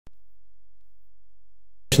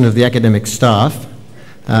introduction of the academic staff.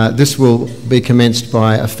 This will be commenced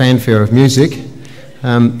by a fanfare of music.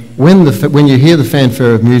 When you hear the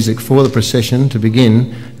fanfare of music for the procession to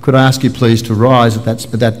begin, could I ask you please to rise at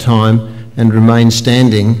that time and remain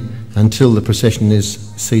standing until the procession is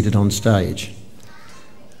seated on stage.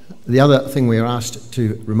 The other thing we are asked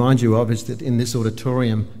to remind you of is that in this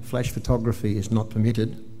auditorium, flash photography is not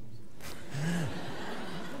permitted.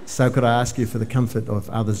 So could I ask you for the comfort of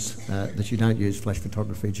others that you don't use flash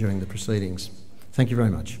photography during the proceedings. Thank you very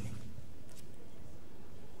much.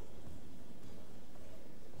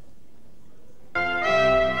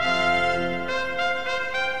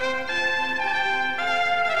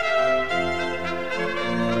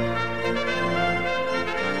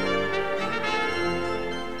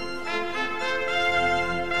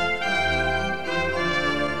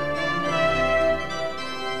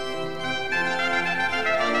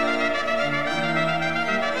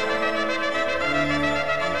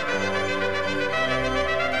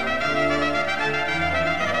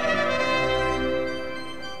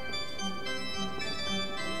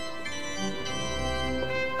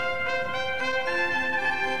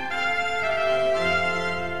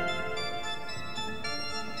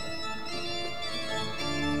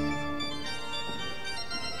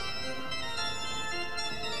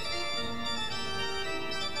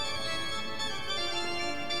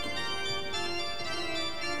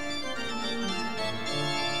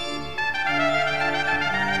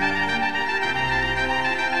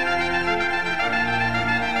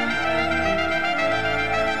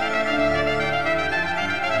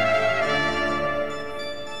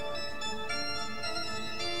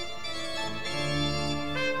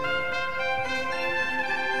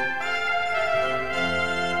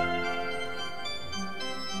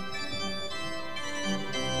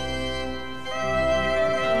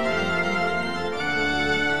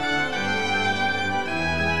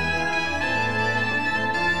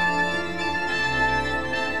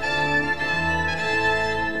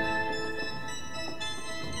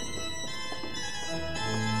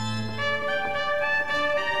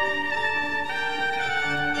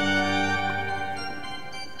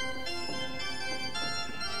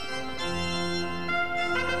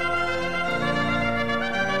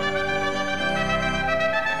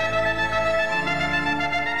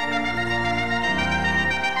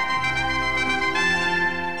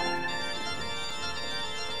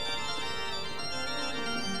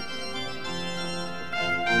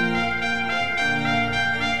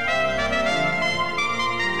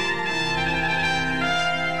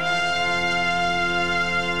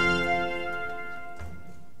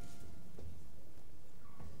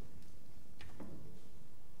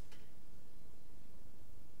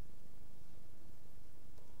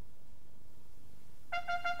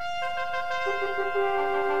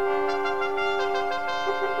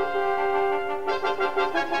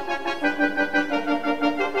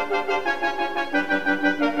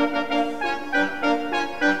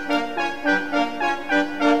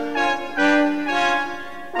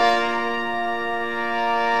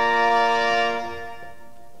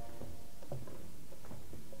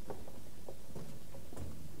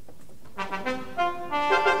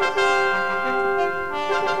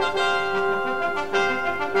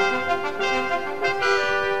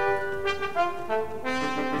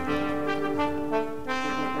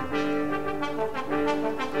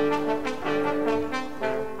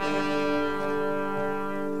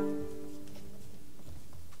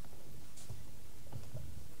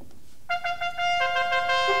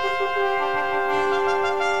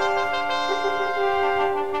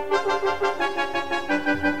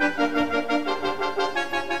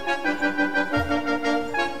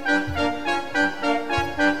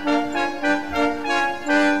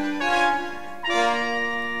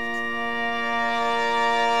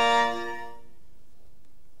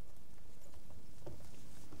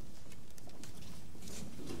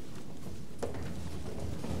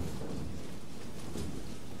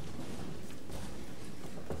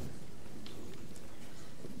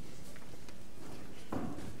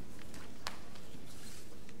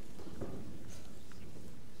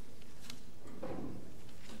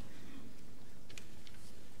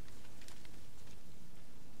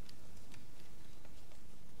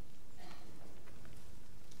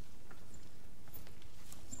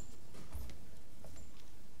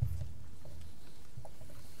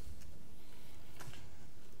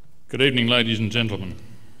 Good evening, ladies and gentlemen.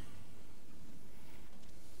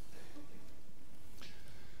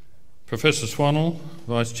 Professor Swannell,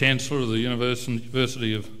 Vice-Chancellor of the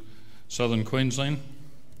University of Southern Queensland,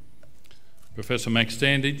 Professor Max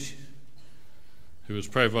Standage, who is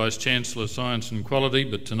Pro-Vice-Chancellor Science and Quality,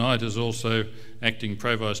 but tonight is also Acting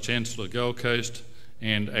Pro-Vice-Chancellor Gold Coast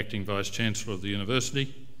and Acting Vice-Chancellor of the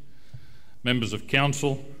University, members of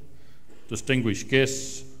Council, distinguished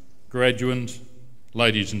guests, graduates,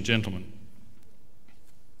 ladies and gentlemen.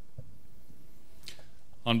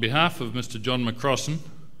 On behalf of Mr. John McCrossan,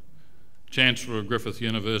 Chancellor of Griffith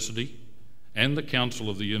University, and the Council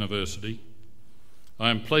of the University, I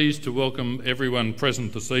am pleased to welcome everyone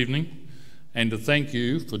present this evening and to thank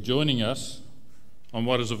you for joining us on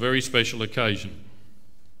what is a very special occasion.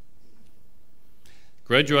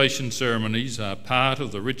 Graduation ceremonies are part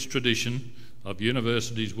of the rich tradition of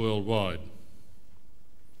universities worldwide.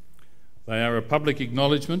 They are a public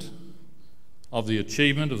acknowledgement of the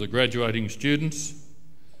achievement of the graduating students,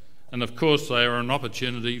 and of course they are an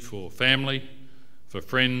opportunity for family, for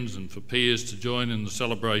friends and for peers to join in the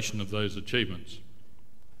celebration of those achievements.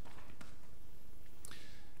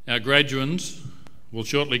 Our graduands will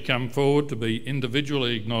shortly come forward to be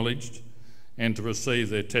individually acknowledged and to receive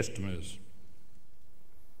their testimonies.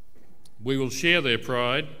 We will share their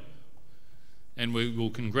pride and we will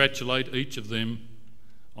congratulate each of them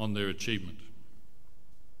on their achievement.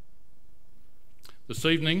 This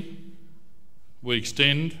evening, we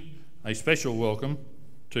extend a special welcome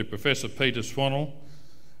to Professor Peter Swannell.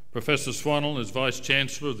 Professor Swannell is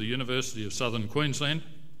Vice-Chancellor of the University of Southern Queensland,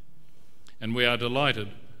 and we are delighted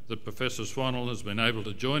that Professor Swannell has been able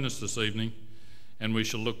to join us this evening, and we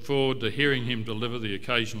shall look forward to hearing him deliver the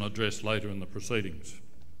occasional address later in the proceedings.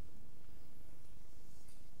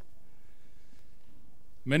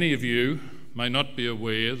 Many of you may not be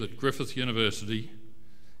aware that Griffith University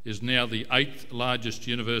is now the 8th largest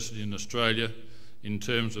university in Australia in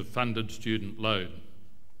terms of funded student load.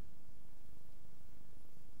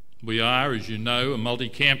 We are, as you know, a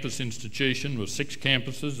multi-campus institution with 6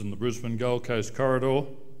 campuses in the Brisbane Gold Coast corridor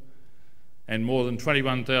and more than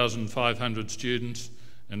 21,500 students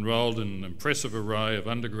enrolled in an impressive array of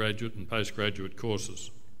undergraduate and postgraduate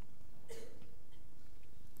courses.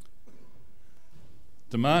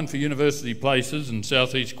 Demand for university places in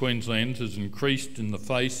South East Queensland has increased in the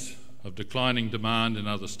face of declining demand in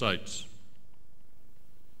other states.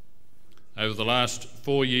 Over the last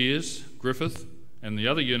 4 years, Griffith and the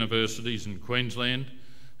other universities in Queensland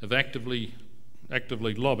have actively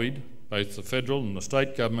lobbied both the federal and the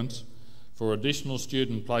state governments for additional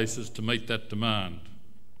student places to meet that demand.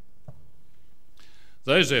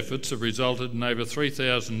 Those efforts have resulted in over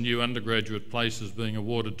 3,000 new undergraduate places being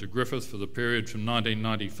awarded to Griffith for the period from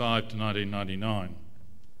 1995 to 1999.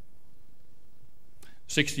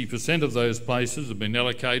 60% of those places have been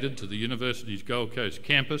allocated to the university's Gold Coast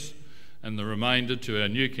campus and the remainder to our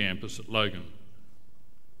new campus at Logan.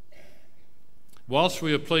 Whilst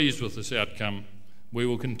we are pleased with this outcome, we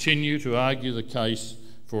will continue to argue the case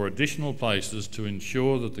for additional places to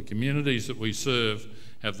ensure that the communities that we serve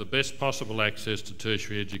have the best possible access to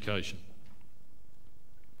tertiary education.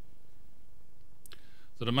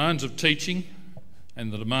 The demands of teaching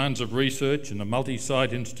and the demands of research in a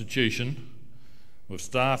multi-site institution with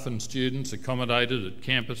staff and students accommodated at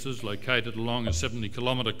campuses located along a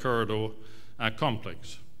 70-kilometre corridor are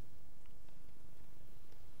complex.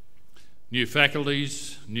 New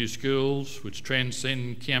faculties, new schools which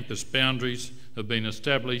transcend campus boundaries have been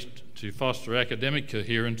established to foster academic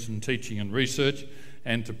coherence in teaching and research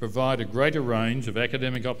and to provide a greater range of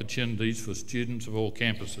academic opportunities for students of all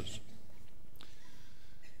campuses.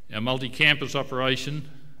 Our multi-campus operation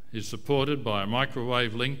is supported by a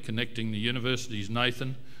microwave link connecting the university's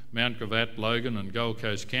Nathan, Mount Gravatt, Logan and Gold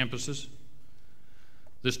Coast campuses.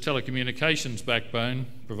 This telecommunications backbone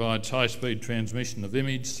provides high-speed transmission of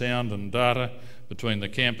image, sound and data between the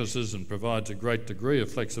campuses and provides a great degree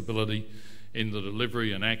of flexibility in the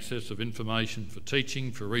delivery and access of information for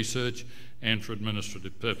teaching, for research and for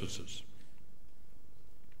administrative purposes.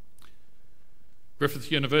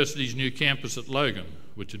 Griffith University's new campus at Logan,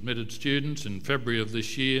 which admitted students in February of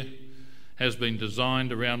this year, has been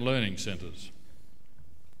designed around learning centres.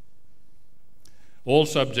 All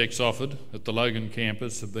subjects offered at the Logan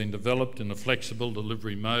campus have been developed in a flexible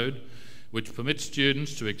delivery mode which permits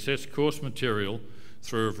students to access course material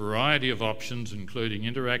through a variety of options including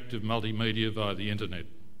interactive multimedia via the internet.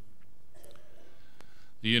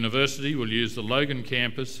 The university will use the Logan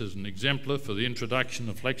campus as an exemplar for the introduction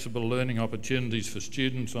of flexible learning opportunities for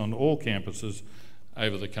students on all campuses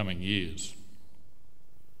over the coming years.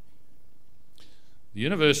 The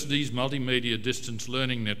university's multimedia distance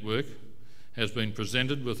learning network has been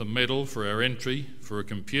presented with a medal for our entry for a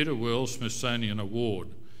Computer World Smithsonian Award,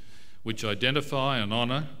 which identify and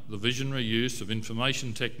honour the visionary use of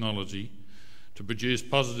information technology to produce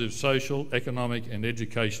positive social, economic and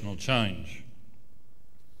educational change.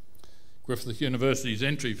 Griffith University's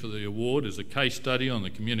entry for the award is a case study on the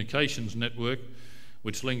communications network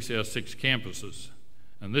which links our 6 campuses,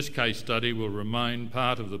 and this case study will remain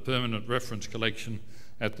part of the permanent reference collection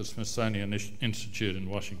at the Smithsonian Institute in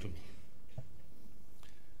Washington.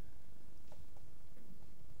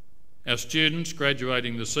 Our students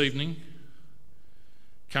graduating this evening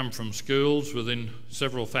come from schools within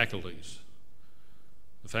several faculties: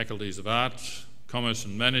 the faculties of Arts, Commerce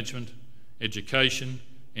and Management, Education,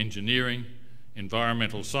 Engineering,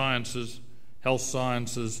 Environmental Sciences, Health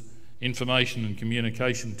Sciences, Information and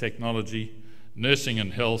Communication Technology, Nursing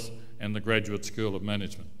and Health, and the Graduate School of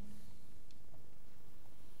Management.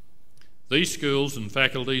 These schools and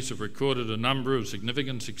faculties have recorded a number of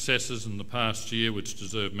significant successes in the past year which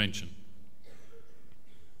deserve mention.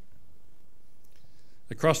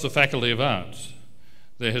 Across the Faculty of Arts,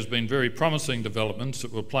 there has been very promising developments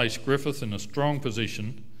that will place Griffith in a strong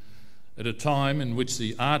position at a time in which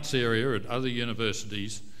the arts area at other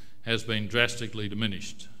universities has been drastically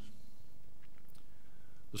diminished.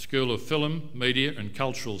 The School of Film, Media and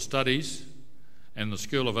Cultural Studies and the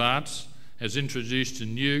School of Arts has introduced a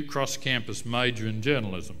new cross-campus major in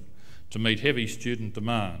journalism to meet heavy student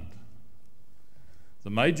demand. The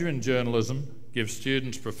major in journalism gives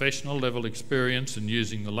students professional level experience in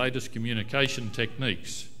using the latest communication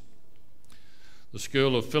techniques. The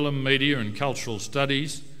School of Film, Media and Cultural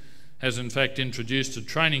Studies has in fact introduced a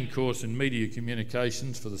training course in media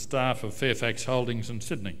communications for the staff of Fairfax Holdings in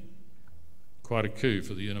Sydney. Quite a coup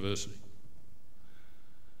for the university.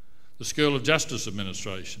 The School of Justice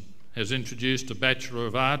Administration has introduced a Bachelor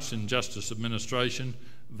of Arts in Justice Administration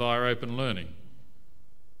via open learning.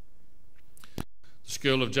 The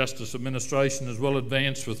School of Justice Administration is well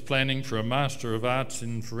advanced with planning for a Master of Arts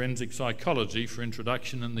in Forensic Psychology for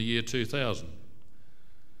introduction in the year 2000.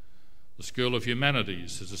 The School of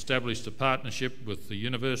Humanities has established a partnership with the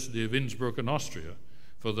University of Innsbruck in Austria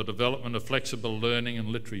for the development of flexible learning and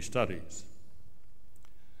literary studies.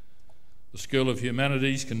 The School of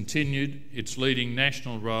Humanities continued its leading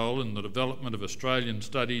national role in the development of Australian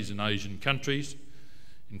studies in Asian countries,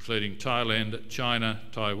 including Thailand, China,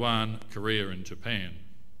 Taiwan, Korea and Japan.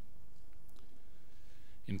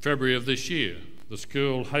 In February of this year, the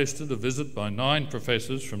school hosted a visit by 9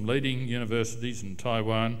 professors from leading universities in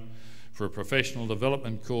Taiwan for a professional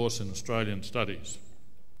development course in Australian studies.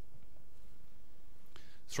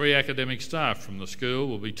 3 academic staff from the school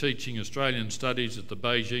will be teaching Australian studies at the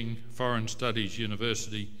Beijing Foreign Studies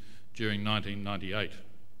University during 1998.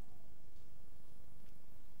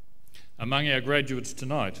 Among our graduates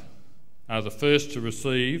tonight are the first to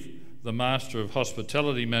receive the Master of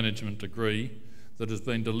Hospitality Management degree that has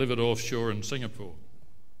been delivered offshore in Singapore.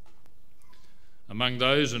 Among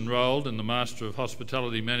those enrolled in the Master of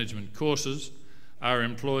Hospitality Management courses are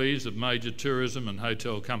employees of major tourism and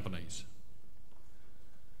hotel companies.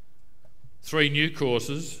 3 new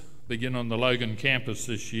courses begin on the Logan campus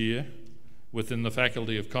this year within the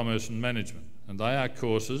Faculty of Commerce and Management, and they are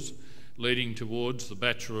courses leading towards the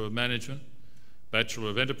Bachelor of Management, Bachelor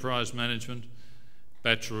of Enterprise Management,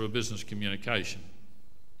 Bachelor of Business Communication.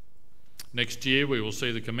 Next year we will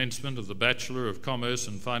see the commencement of the Bachelor of Commerce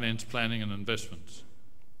and Finance Planning and Investments.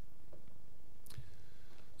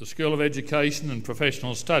 The School of Education and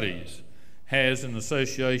Professional Studies has, in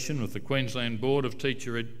association with the Queensland Board of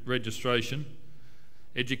Teacher Registration,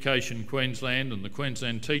 Education Queensland and the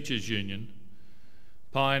Queensland Teachers Union,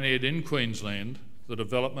 pioneered in Queensland the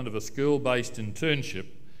development of a school-based internship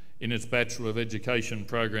in its Bachelor of Education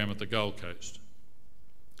program at the Gold Coast.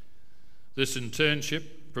 This internship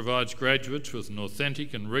provides graduates with an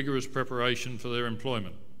authentic and rigorous preparation for their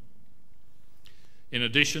employment. In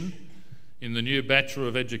addition, in the new Bachelor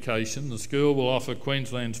of Education, the school will offer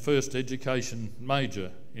Queensland's first education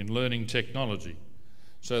major in learning technology,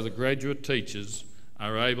 so the graduate teachers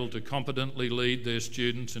are able to competently lead their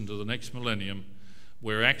students into the next millennium,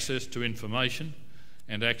 where access to information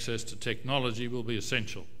and access to technology will be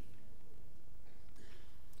essential.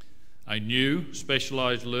 A new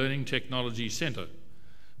specialised learning technology centre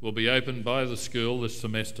will be opened by the school this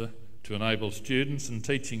semester to enable students and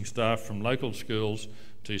teaching staff from local schools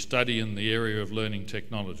to study in the area of learning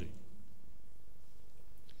technology.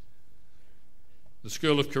 The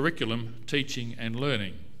School of Curriculum, Teaching and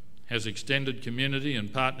Learning has extended community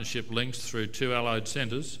and partnership links through 2 allied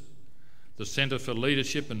centres, the Centre for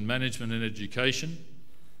Leadership and Management in Education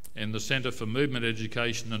and the Centre for Movement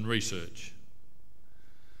Education and Research.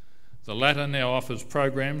 The latter now offers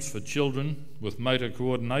programs for children with motor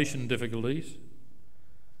coordination difficulties,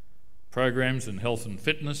 programs in health and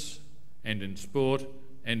fitness and in sport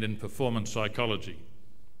and in performance psychology.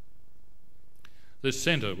 This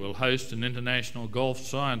centre will host an international golf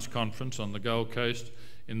science conference on the Gold Coast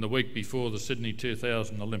in the week before the Sydney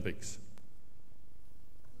 2000 Olympics.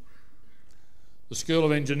 The School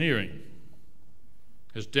of Engineering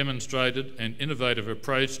has demonstrated an innovative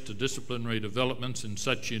approach to disciplinary developments in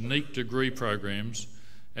such unique degree programs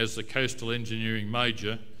as the Coastal Engineering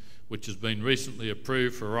Major, which has been recently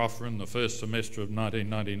approved for offer in the first semester of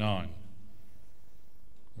 1999.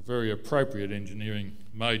 A very appropriate engineering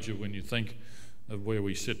major when you think of where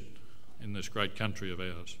we sit in this great country of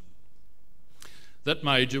ours. That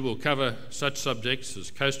major will cover such subjects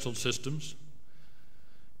as coastal systems,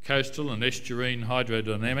 coastal and estuarine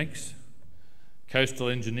hydrodynamics, coastal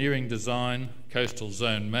engineering design, coastal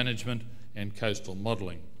zone management and coastal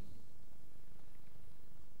modelling.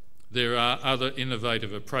 There are other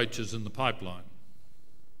innovative approaches in the pipeline.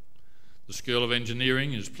 The School of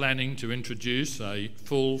Engineering is planning to introduce a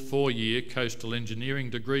full 4-year coastal engineering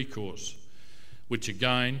degree course, which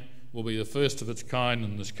again will be the first of its kind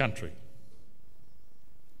in this country.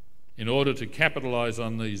 In order to capitalise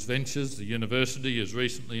on these ventures, the university has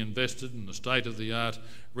recently invested in the state-of-the-art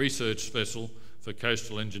research vessel for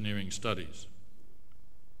coastal engineering studies.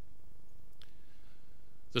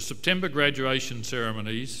 The September graduation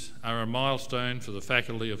ceremonies are a milestone for the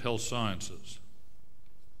Faculty of Health Sciences.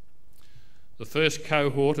 The first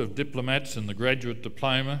cohort of diplomats in the graduate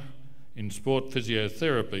diploma in sport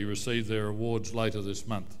physiotherapy received their awards later this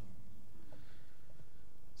month.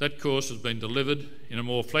 That course has been delivered in a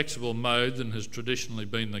more flexible mode than has traditionally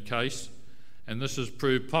been the case, and this has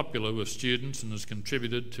proved popular with students and has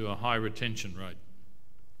contributed to a high retention rate.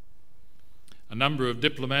 A number of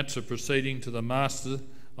diplomats are proceeding to the Master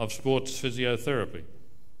of Sports Physiotherapy.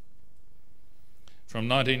 From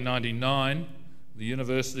 1999, the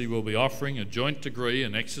university will be offering a joint degree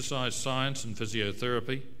in exercise science and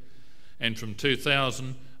physiotherapy, and from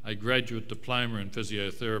 2000, a graduate diploma in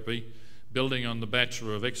physiotherapy, building on the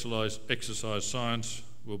Bachelor of Exercise Science,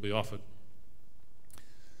 will be offered.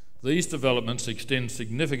 These developments extend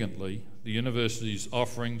significantly the university's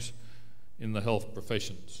offerings in the health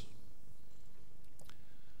professions.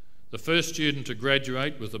 The first student to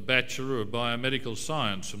graduate with a Bachelor of Biomedical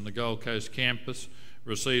Science from the Gold Coast campus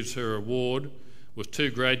receives her award, with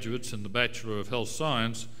 2 graduates in the Bachelor of Health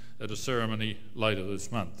Science at a ceremony later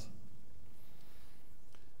this month.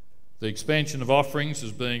 The expansion of offerings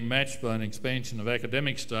is being matched by an expansion of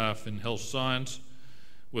academic staff in health science,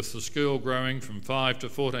 with the school growing from 5 to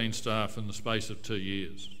 14 staff in the space of 2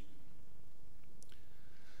 years.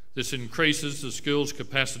 This increases the school's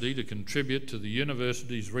capacity to contribute to the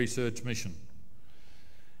university's research mission,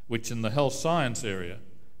 which in the health science area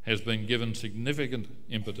has been given significant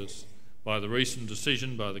impetus by the recent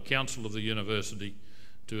decision by the Council of the University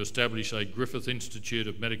to establish a Griffith Institute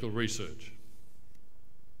of Medical Research.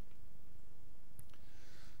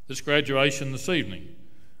 This graduation this evening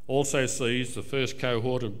also sees the first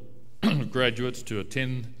cohort of graduates to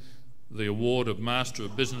attend the award of Master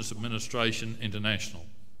of Business Administration International.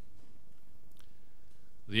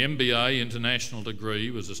 The MBA International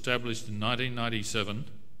degree was established in 1997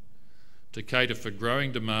 to cater for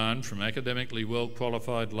growing demand from academically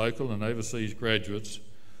well-qualified local and overseas graduates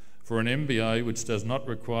for an MBA which does not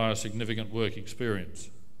require significant work experience.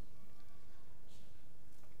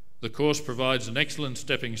 The course provides an excellent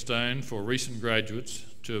stepping stone for recent graduates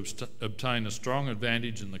to obtain a strong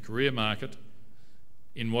advantage in the career market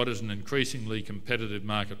in what is an increasingly competitive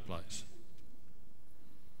marketplace.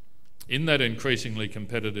 In that increasingly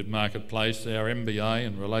competitive marketplace, our MBA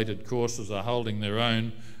and related courses are holding their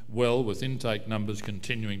own well, with intake numbers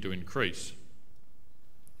continuing to increase.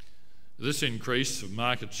 This increase of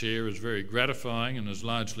market share is very gratifying and is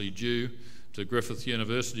largely due to Griffith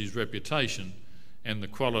University's reputation and the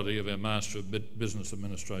quality of our Master of Business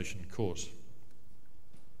Administration course.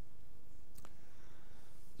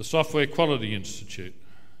 The Software Quality Institute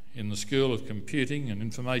in the School of Computing and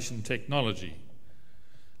Information Technology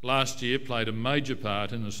last year played a major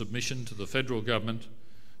part in a submission to the federal government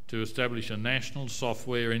to establish a national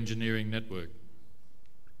software engineering network.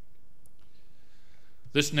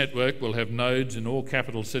 This network will have nodes in all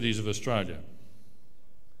capital cities of Australia.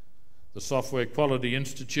 The Software Quality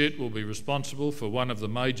Institute will be responsible for one of the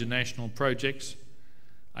major national projects,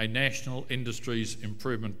 a National Industries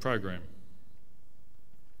Improvement Program.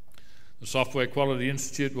 The Software Quality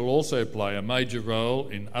Institute will also play a major role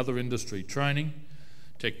in other industry training,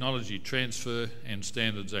 technology transfer and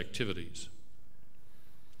standards activities.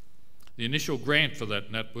 The initial grant for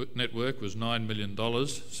that network was $9 million,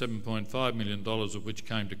 $7.5 million of which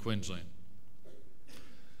came to Queensland.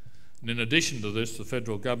 And in addition to this, the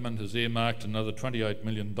federal government has earmarked another $28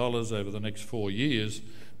 million over the next 4 years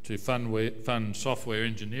to fund software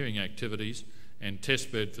engineering activities and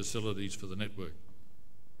testbed facilities for the network.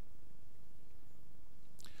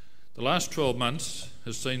 The last 12 months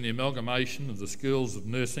has seen the amalgamation of the schools of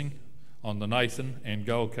nursing on the Nathan and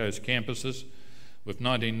Gold Coast campuses, with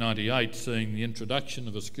 1998 seeing the introduction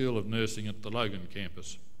of a School of Nursing at the Logan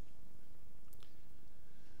campus.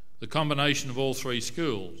 The combination of all three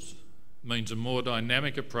schools means a more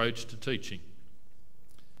dynamic approach to teaching.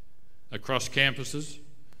 Across campuses,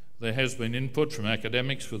 there has been input from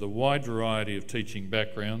academics with a wide variety of teaching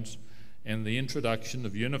backgrounds and the introduction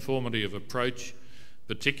of uniformity of approach,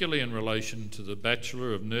 particularly in relation to the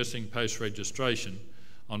Bachelor of Nursing post-registration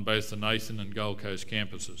on both the Nathan and Gold Coast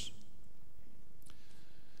campuses.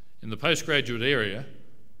 In the postgraduate area,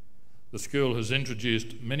 the school has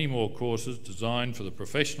introduced many more courses designed for the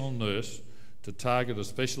professional nurse to target a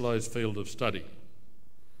specialised field of study.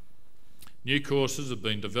 New courses have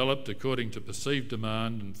been developed according to perceived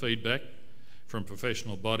demand and feedback from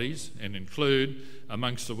professional bodies and include,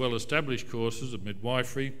 amongst the well-established courses of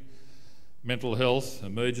midwifery, mental health,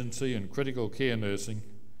 emergency and critical care nursing,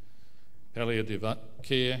 palliative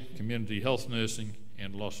care, community health nursing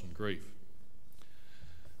and loss and grief.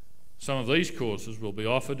 Some of these courses will be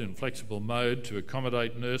offered in flexible mode to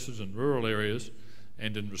accommodate nurses in rural areas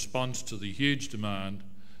and in response to the huge demand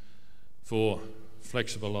for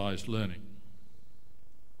flexibilised learning.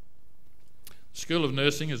 The School of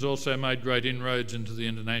Nursing has also made great inroads into the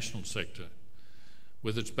international sector,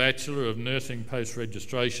 with its Bachelor of Nursing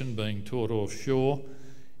post-registration being taught offshore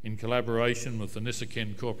in collaboration with the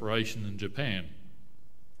Nisaken Corporation in Japan.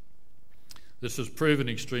 This has proven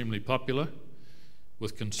extremely popular,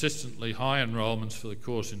 with consistently high enrolments for the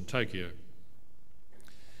course in Tokyo.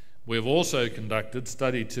 We have also conducted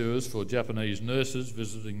study tours for Japanese nurses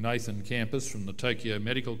visiting Nathan campus from the Tokyo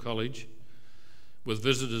Medical College, with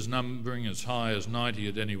visitors numbering as high as 90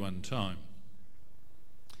 at any one time.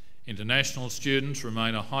 International students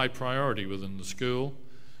remain a high priority within the school,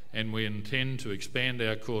 and we intend to expand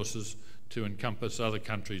our courses to encompass other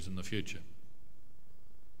countries in the future.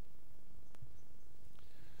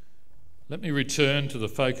 Let me return to the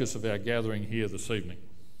focus of our gathering here this evening.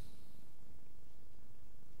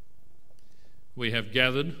 We have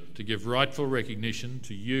gathered to give rightful recognition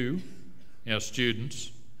to you, our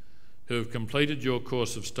students, who have completed your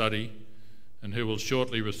course of study and who will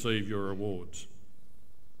shortly receive your awards.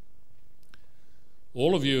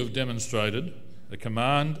 All of you have demonstrated a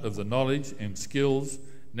command of the knowledge and skills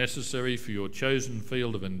necessary for your chosen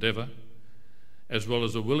field of endeavour, as well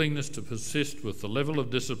as a willingness to persist with the level of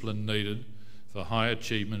discipline needed for high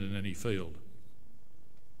achievement in any field.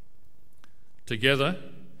 Together,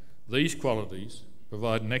 these qualities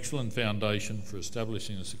provide an excellent foundation for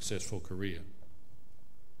establishing a successful career.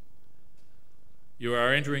 You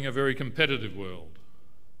are entering a very competitive world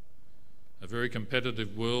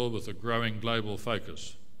with a growing global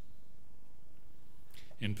focus.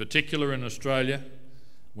 In particular in Australia,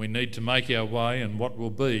 we need to make our way in what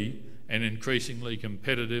will be an increasingly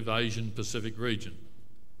competitive Asian Pacific region.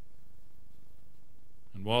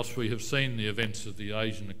 And whilst we have seen the events of the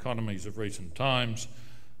Asian economies of recent times,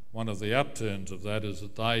 one of the outturns of that is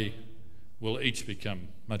that they will each become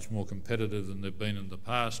much more competitive than they've been in the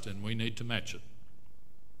past, and we need to match it.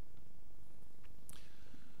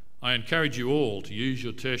 I encourage you all to use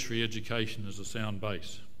your tertiary education as a sound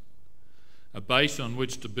base, a base on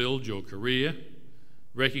which to build your career,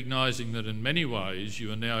 recognising that in many ways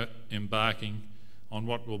you are now embarking on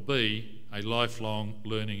what will be a lifelong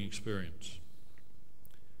learning experience.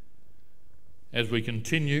 As we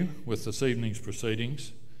continue with this evening's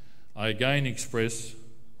proceedings, I again express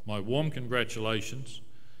my warm congratulations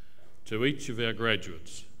to each of our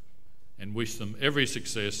graduates and wish them every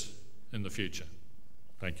success in the future.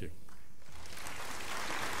 Thank you.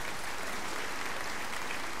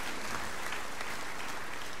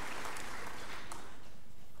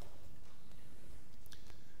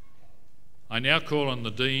 I now call on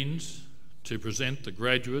the Deans to present the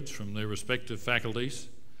graduates from their respective faculties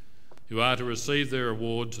who are to receive their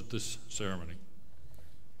awards at this ceremony.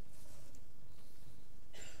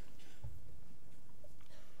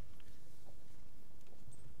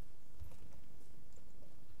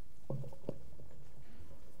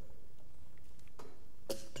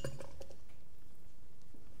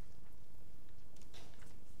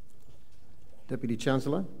 Deputy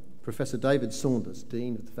Chancellor, Professor David Saunders,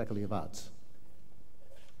 Dean of the Faculty of Arts.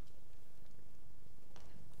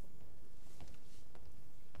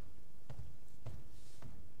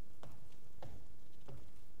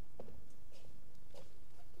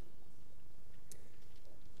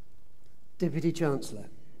 Deputy Chancellor,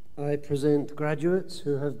 I present graduates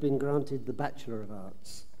who have been granted the Bachelor of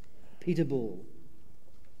Arts. Peter Ball.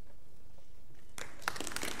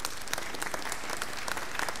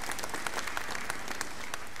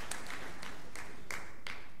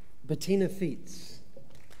 Bettina Feets.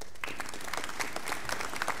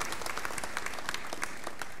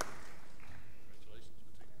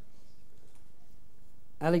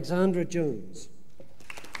 Alexandra Jones.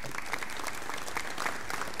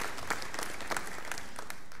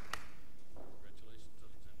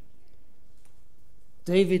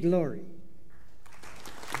 David Laurie.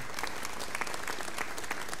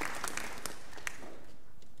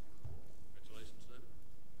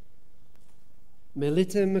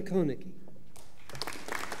 Melita McConaughey.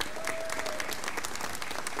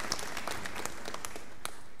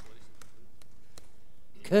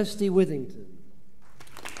 Kirsty Withington.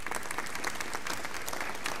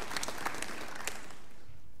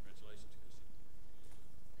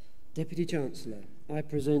 Deputy Chancellor, I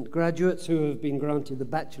present graduates who have been granted the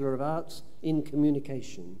Bachelor of Arts in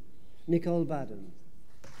Communication. Nicole Baden.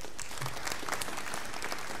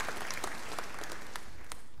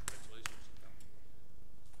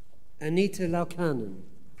 Anita Laukanen.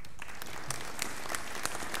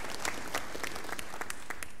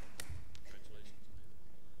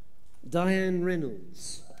 Diane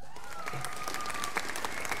Reynolds.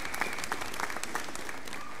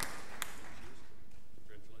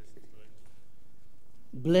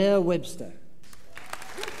 Blair Webster.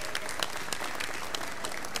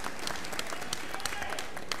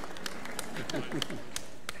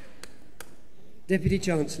 Deputy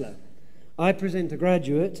Chancellor, I present a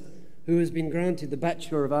graduate who has been granted the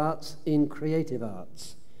Bachelor of Arts in Creative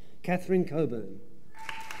Arts. Catherine Coburn.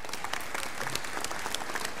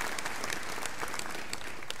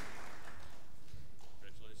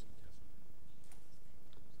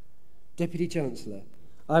 Deputy Chancellor,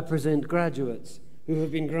 I present graduates who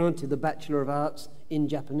have been granted the Bachelor of Arts in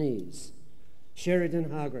Japanese.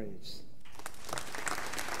 Sheridan Hargraves.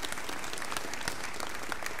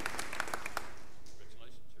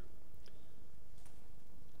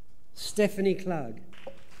 Stephanie Klug.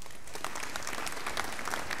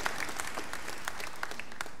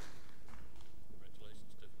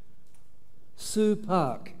 Sue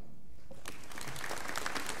Park.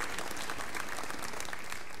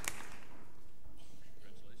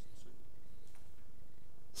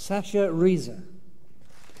 Sasha Reza.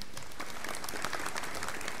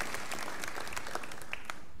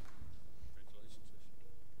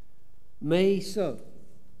 May So.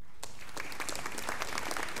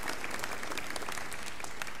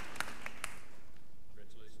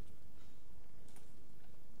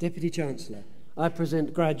 Deputy Chancellor, I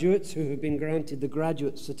present graduates who have been granted the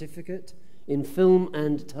Graduate Certificate in Film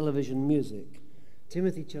and Television Music.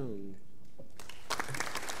 Timothy Chong.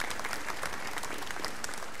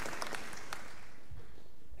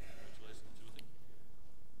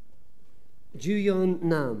 Juyeon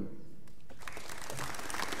Nam.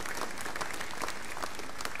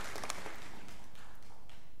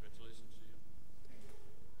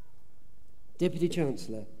 Deputy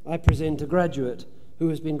Chancellor, I present a graduate who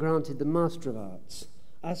has been granted the Master of Arts,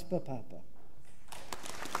 Aspa Papa.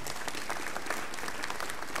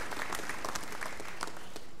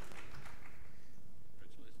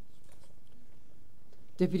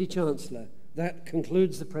 Deputy Chancellor, that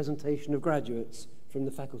concludes the presentation of graduates from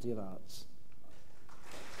the Faculty of Arts.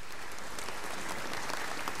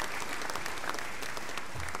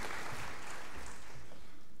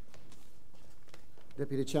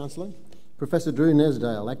 Deputy Chancellor, Professor Drew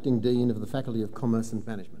Nesdale, Acting Dean of the Faculty of Commerce and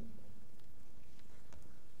Management.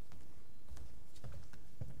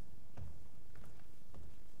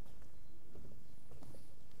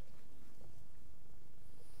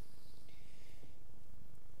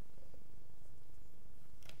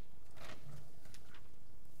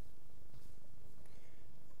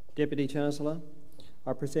 Deputy Chancellor,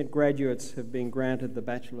 I present graduates who have been granted the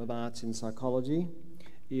Bachelor of Arts in Psychology.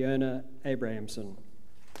 Iona Abrahamson.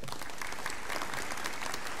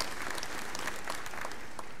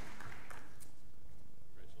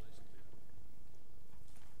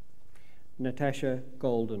 Natasha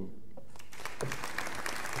Golden.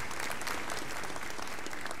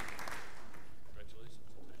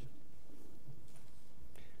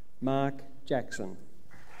 Mark Jackson.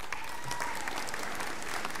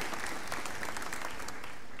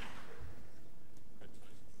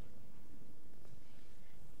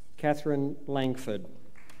 Catherine Langford.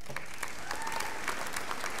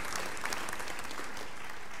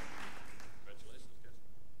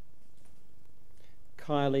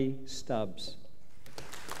 Kylie Stubbs.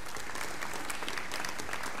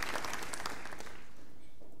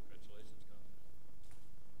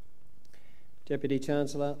 Deputy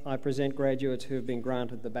Chancellor, I present graduates who have been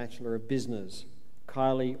granted the Bachelor of Business.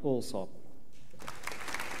 Kylie Allsop.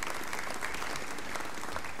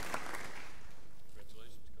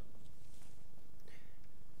 Congratulations, Kylie.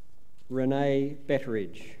 Renee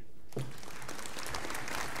Betteridge.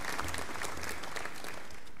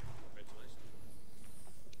 Congratulations.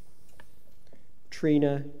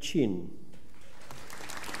 Trina Chin.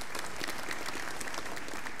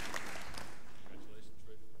 Congratulations,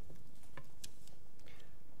 Rita.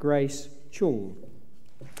 Grace Chung.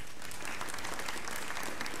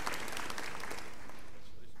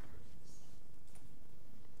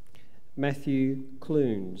 Matthew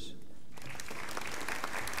Clunes.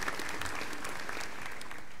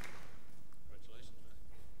 Congratulations,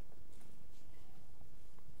 Matthew.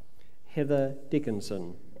 Heather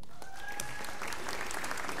Dickinson.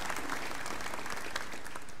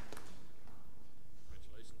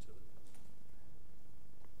 Congratulations, Heather.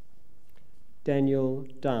 Daniel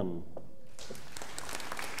Dunn.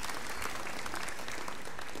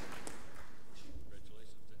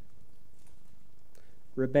 Congratulations, Dan.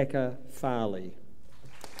 Rebecca Farley.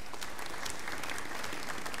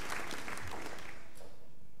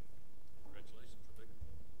 Congratulations, Rebecca.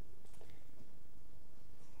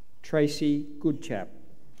 Tracy Goodchap.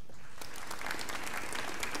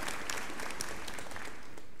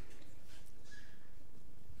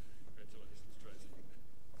 Congratulations, Tracy.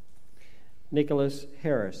 Nicholas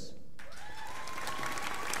Harris.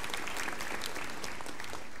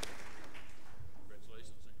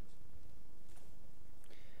 Congratulations, Angus.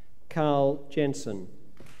 Carl Jensen.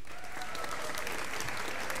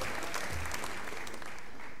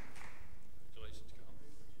 Congratulations, Carl.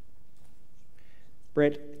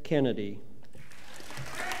 Brett Kennedy.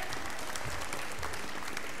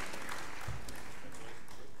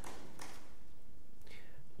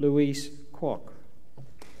 Louise Kwok.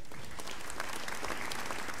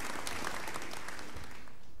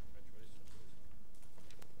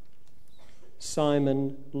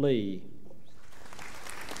 Simon Lee.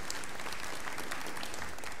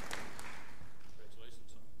 Congratulations,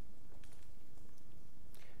 son.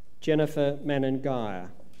 Jennifer Manangaya.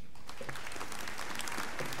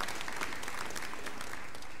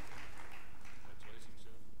 Congratulations,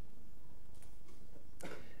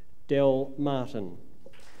 Jennifer. Del Martin.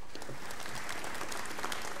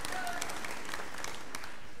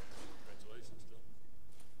 Congratulations, Del.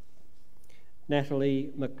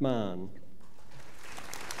 Natalie McMahon.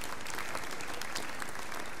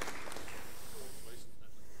 Congratulations,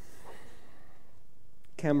 Natalie.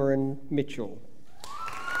 Cameron Mitchell.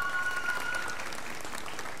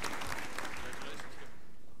 Congratulations, Cameron.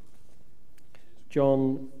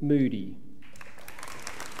 John Moody.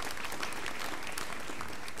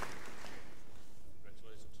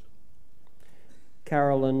 Congratulations, John.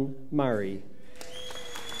 Carolyn Murray.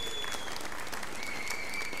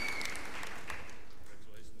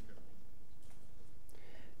 Congratulations, Cameron.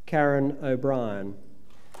 Karen O'Brien.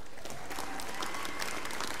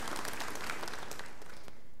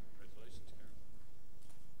 Congratulations, Karen.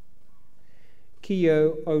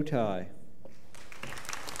 Kio Otai.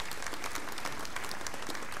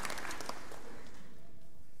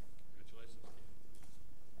 Congratulations, Keith.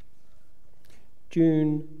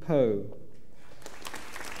 June Poe.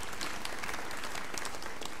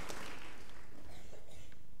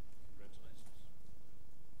 Congratulations.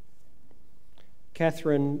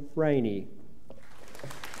 Catherine Rainey.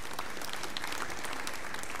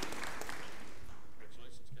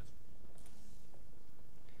 Congratulations, Catherine.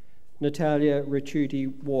 Natalia Ricciuti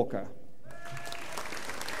Walker.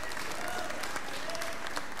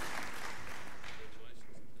 Congratulations.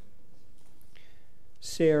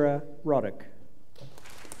 Sarah Roddick.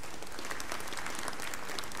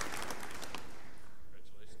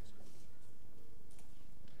 Congratulations, sir.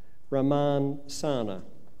 Raman Sana.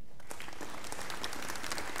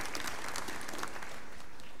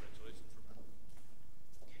 Congratulations, Ramon.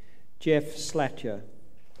 Jeff Slatcher.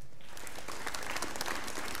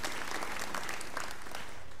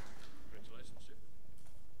 Congratulations, Jeff.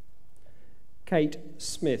 Kate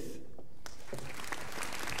Smith.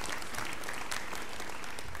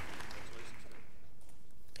 Congratulations,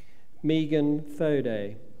 Kate. Megan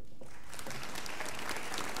Thoday.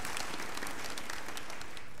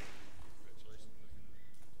 Congratulations, Megan.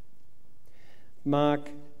 Mark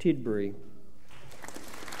Tidbury.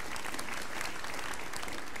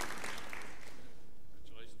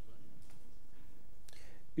 Congratulations,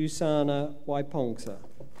 mate. Usana Waipongsa.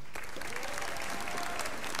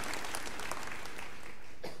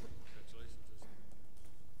 Congratulations, Usama.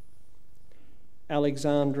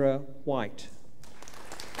 Alexandra White.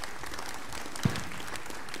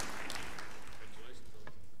 Congratulations,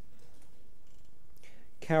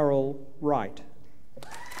 Carol Wright.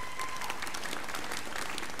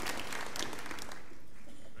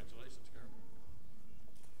 Congratulations, Carol.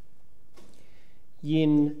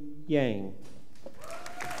 Yin Yang.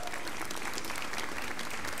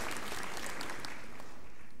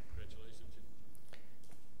 Congratulations, Yin.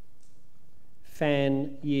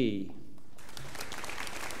 Fan Yi.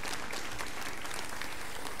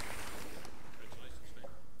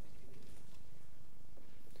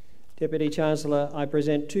 Deputy Chancellor, I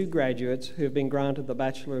present two graduates who have been granted the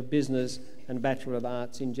Bachelor of Business and Bachelor of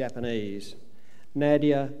Arts in Japanese.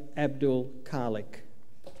 Nadia Abdul Khalik.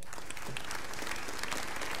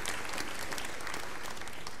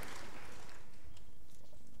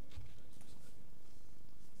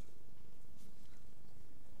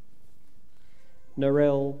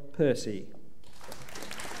 Narelle Percy.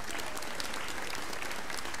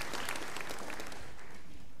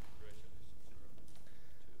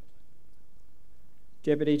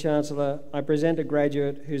 Deputy Chancellor, I present a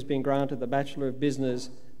graduate who's been granted the Bachelor of Business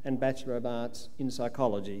and Bachelor of Arts in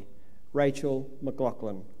Psychology, Rachel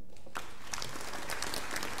McLaughlin.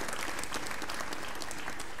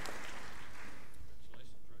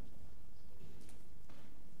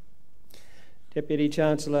 Deputy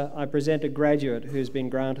Chancellor, I present a graduate who's been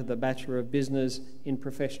granted the Bachelor of Business in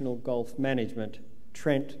Professional Golf Management,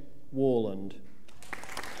 Trent Warland.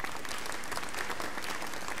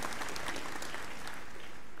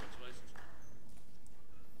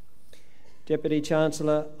 Deputy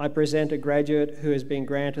Chancellor, I present a graduate who has been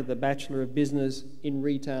granted the Bachelor of Business in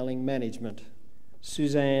Retailing Management,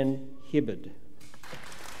 Suzanne Hibbard.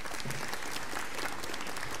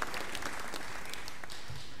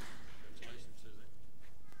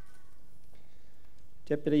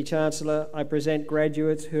 Deputy Chancellor, I present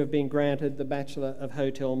graduates who have been granted the Bachelor of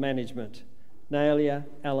Hotel Management, Nalia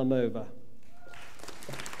Alamova.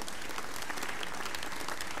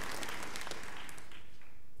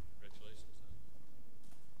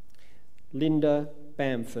 Linda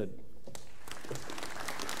Bamford.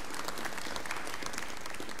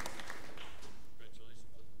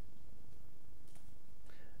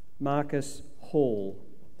 Marcus Hall.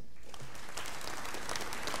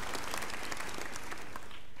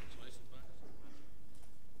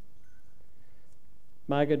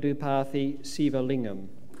 Margadupathi Sivalingam.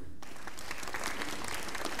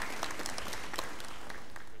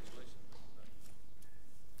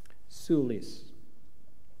 Sulis.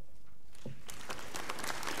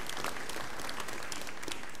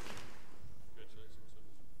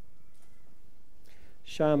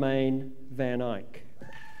 Charmaine Van Eyck.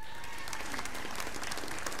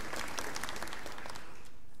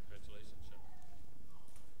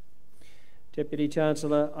 Deputy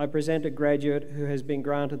Chancellor, I present a graduate who has been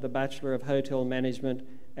granted the Bachelor of Hotel Management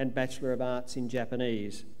and Bachelor of Arts in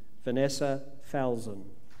Japanese, Vanessa Falzon.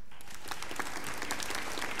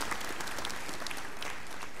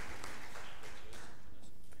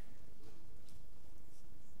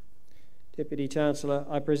 Deputy Chancellor,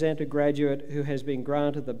 I present a graduate who has been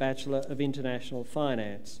granted the Bachelor of International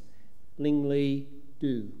Finance, Ling Li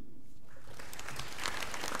Du.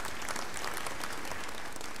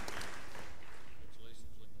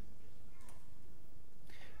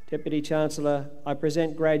 Deputy Chancellor, I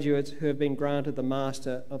present graduates who have been granted the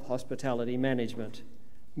Master of Hospitality Management,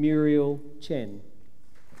 Muriel Chen.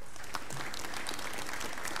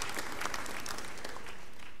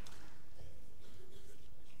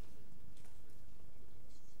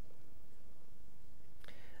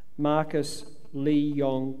 Marcus Lee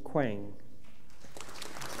Yong Kwang.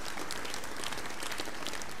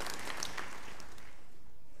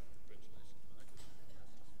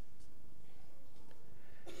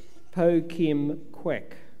 Po Kim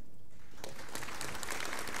Kwek.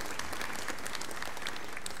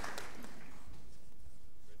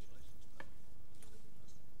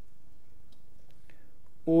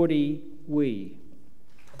 Audie Wee.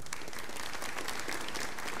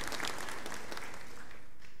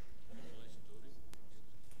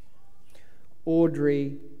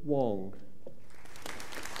 Audrey Wong.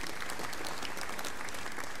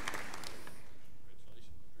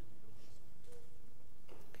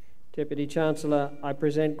 Deputy Chancellor, I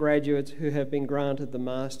present graduates who have been granted the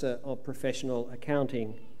Master of Professional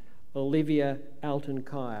Accounting, Olivia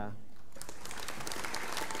Alton-Kaya.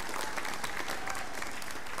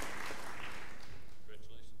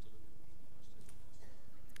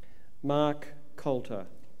 Mark Coulter.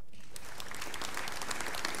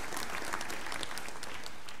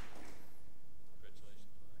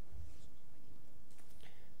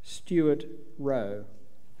 Stuart Rowe.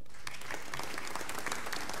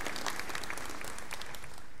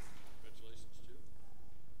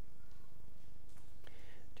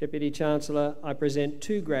 Deputy Chancellor, I present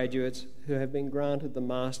two graduates who have been granted the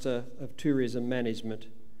Master of Tourism Management.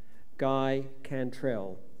 Guy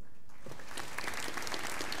Cantrell.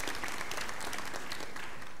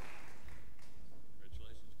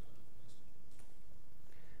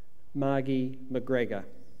 Margie McGregor.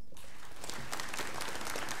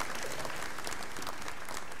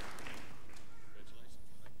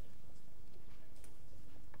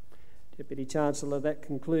 Deputy Chancellor, that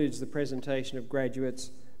concludes the presentation of graduates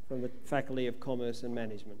from the Faculty of Commerce and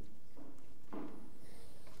Management.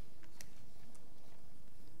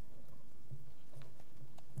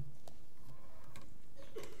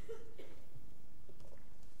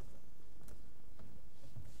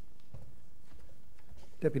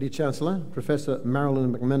 Deputy Chancellor, Professor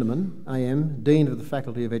Marilyn McMenamin, AM, Dean of the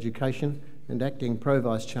Faculty of Education and Acting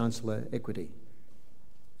Pro-Vice Chancellor, Equity.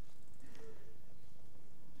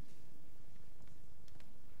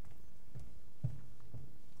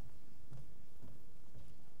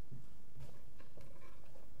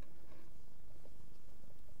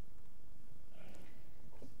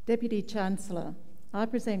 Deputy Chancellor, I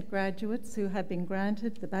present graduates who have been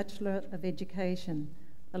granted the Bachelor of Education.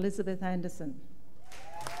 Elizabeth Anderson.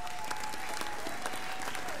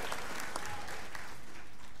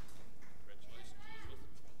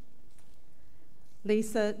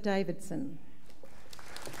 Lisa Davidson.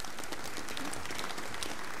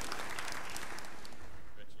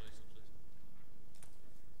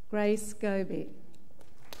 Grace Goby.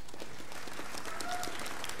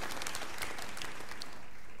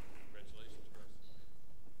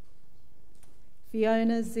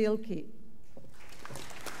 Fiona Zielke.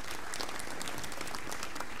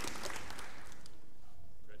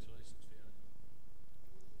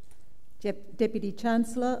 Deputy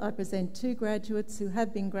Chancellor, I present two graduates who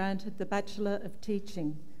have been granted the Bachelor of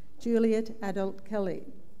Teaching. Juliet Adult Kelly.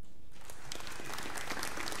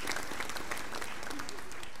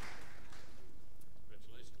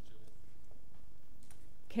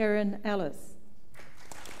 Karen Ellis.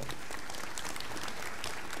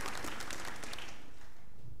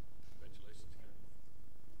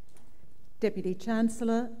 Deputy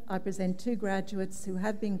Chancellor, I present two graduates who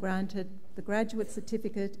have been granted the Graduate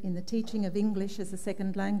Certificate in the Teaching of English as a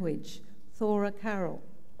Second Language. Thora Carroll.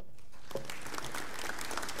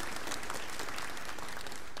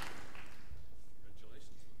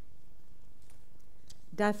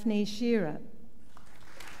 Daphne Shearer.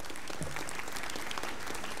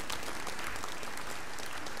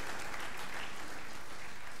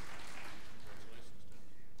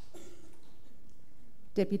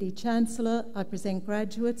 Deputy Chancellor, I present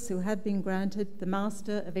graduates who have been granted the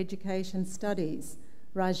Master of Education Studies.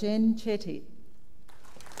 Rajen Chetty.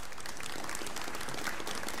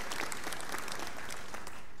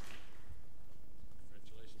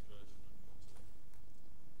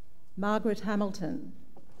 Margaret Hamilton.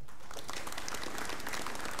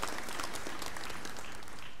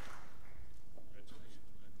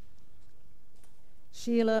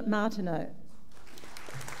 Sheila Martineau.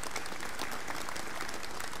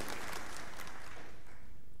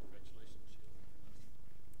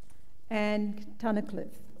 Anne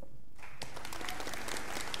Tunnicliffe.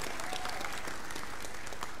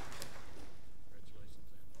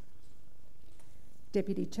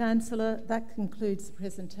 Deputy Chancellor, that concludes the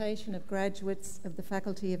presentation of graduates of the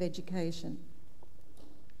Faculty of Education.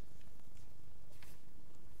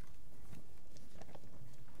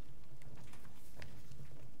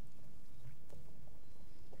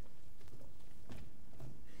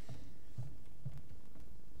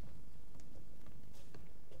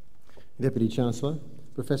 Deputy Chancellor,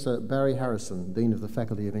 Professor Barry Harrison, Dean of the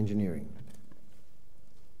Faculty of Engineering.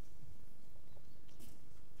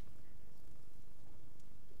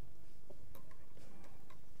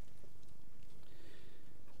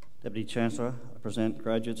 Deputy Chancellor, I present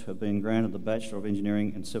graduates who have been granted the Bachelor of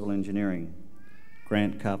Engineering in Civil Engineering.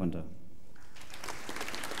 Grant Carpenter.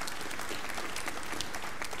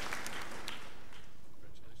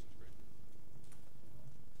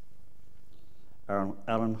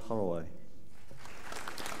 Alan Holloway.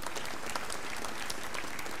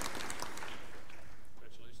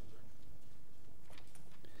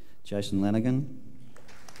 Jason Lanigan.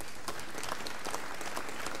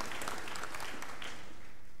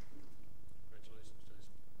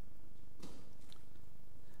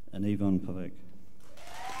 And Yvonne Pavek.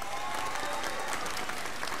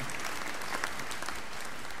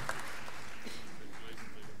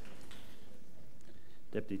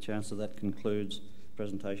 Deputy Chancellor, that concludes the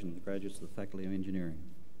presentation of the graduates of the Faculty of Engineering.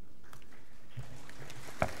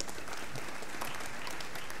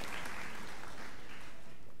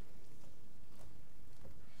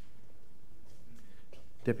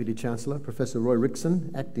 Deputy Chancellor, Professor Roy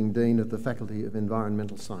Rickson, Acting Dean of the Faculty of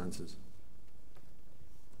Environmental Sciences.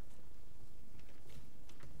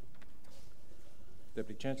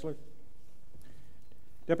 Deputy Chancellor.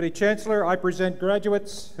 Deputy Chancellor, I present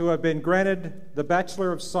graduates who have been granted the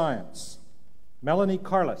Bachelor of Science. Melanie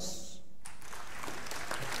Carlos.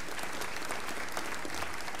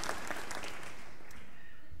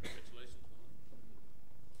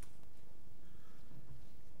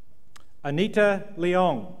 Anita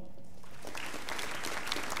Leong.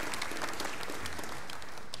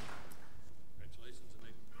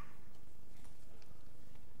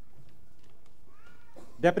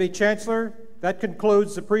 Deputy Chancellor, that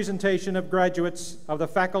concludes the presentation of graduates of the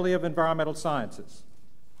Faculty of Environmental Sciences.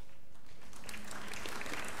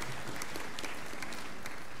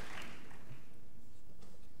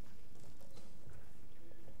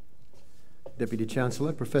 Deputy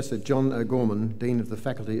Chancellor, Professor John O'Gorman, Dean of the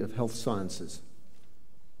Faculty of Health Sciences.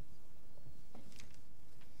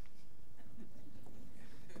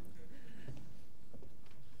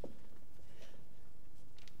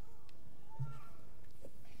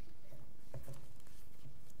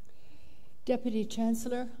 Deputy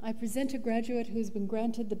Chancellor, I present a graduate who has been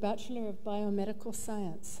granted the Bachelor of Biomedical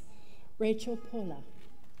Science, Rachel Paula.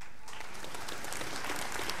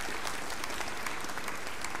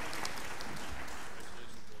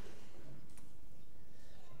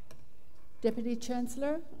 Deputy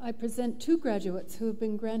Chancellor, I present two graduates who have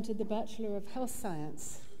been granted the Bachelor of Health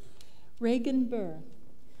Science, Reagan Burr.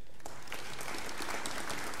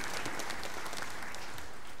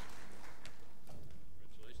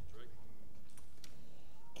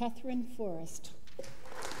 Catherine Forrest.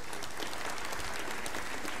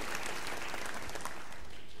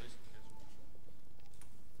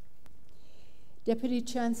 Deputy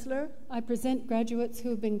Chancellor, I present graduates who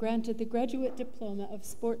have been granted the Graduate Diploma of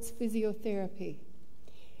Sports Physiotherapy.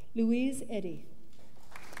 Louise Eddy.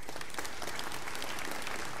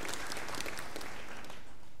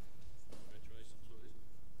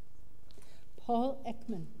 Paul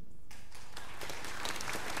Ekman.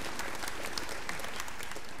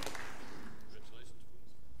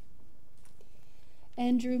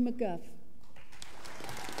 Andrew McGuff.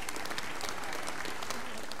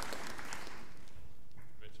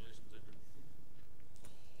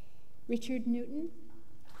 Richard Newton.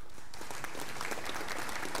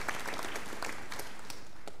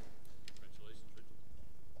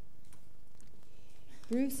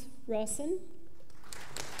 Bruce Rawson.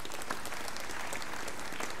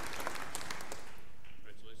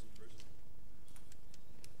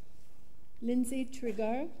 Lindsay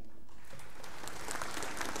Trigar.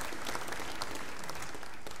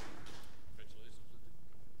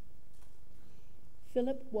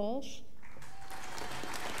 Philip Walsh.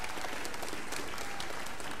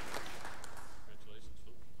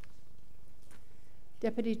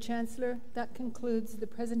 Deputy Chancellor, that concludes the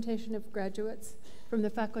presentation of graduates from the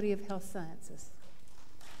Faculty of Health Sciences.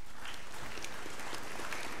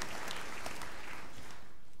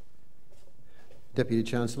 Deputy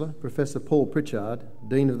Chancellor, Professor Paul Pritchard,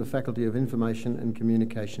 Dean of the Faculty of Information and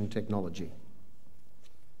Communication Technology.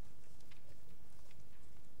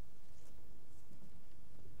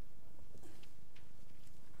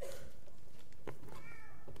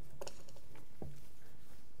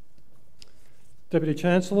 Deputy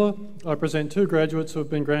Chancellor, I present two graduates who have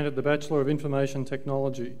been granted the Bachelor of Information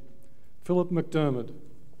Technology. Philip McDermott.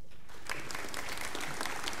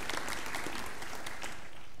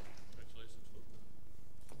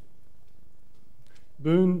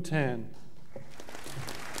 Boone Tan.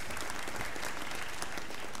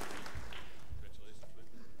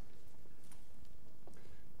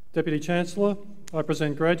 Deputy Chancellor, I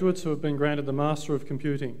present graduates who have been granted the Master of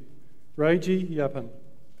Computing. Raji Yapan.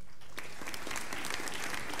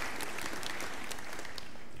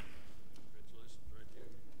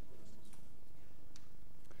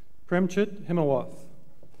 Premchit Himawath.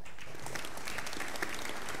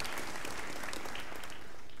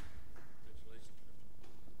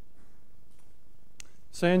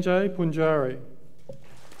 Sanjay Punjari.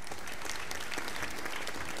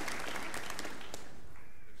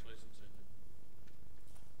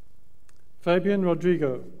 Fabian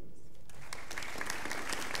Rodrigo.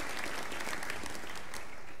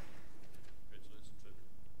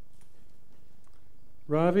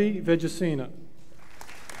 Ravi Vejasena.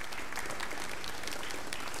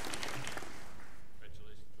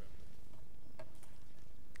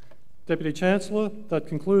 Deputy Chancellor, that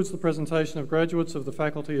concludes the presentation of graduates of the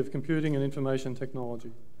Faculty of Computing and Information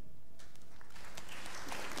Technology.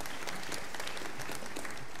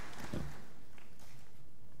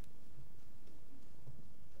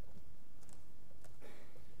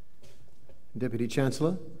 Deputy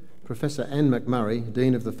Chancellor, Professor Anne McMurray,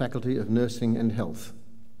 Dean of the Faculty of Nursing and Health.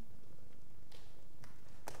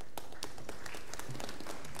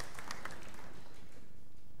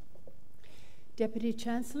 Deputy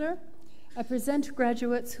Chancellor, I present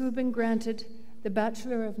graduates who have been granted the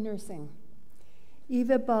Bachelor of Nursing.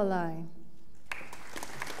 Eva Balai.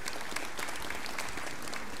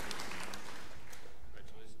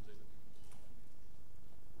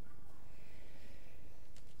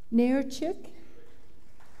 Nair Chick.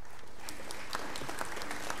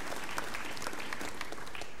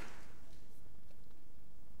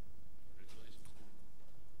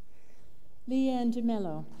 Leanne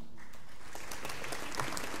DeMello.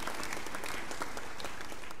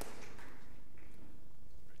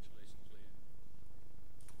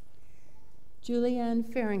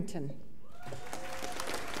 Julianne Farrington.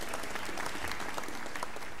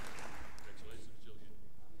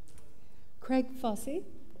 Craig Fossey.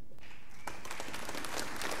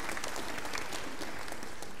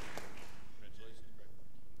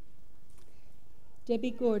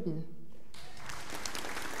 Debbie Gordon.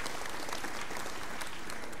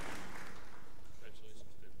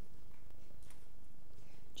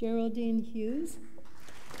 Geraldine Hughes.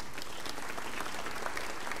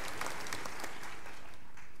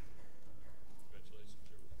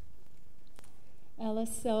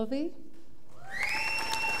 Alice Selvey.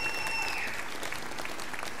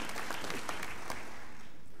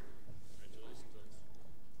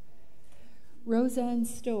 Roseanne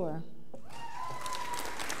Storer.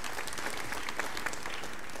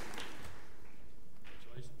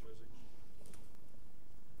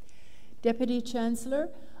 Deputy Chancellor,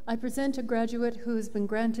 I present a graduate who has been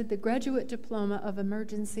granted the Graduate Diploma of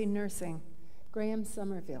Emergency Nursing, Graham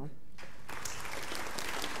Somerville.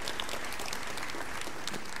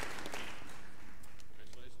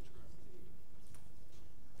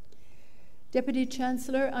 Deputy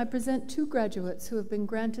Chancellor, I present two graduates who have been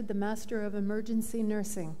granted the Master of Emergency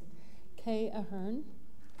Nursing, Kay Ahern.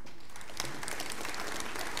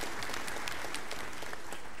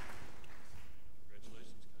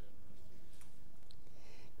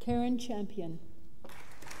 Karen Champion.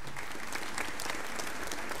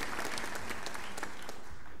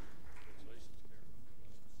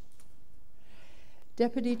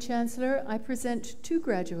 Deputy Chancellor, I present two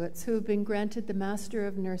graduates who have been granted the Master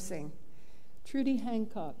of Nursing, Trudy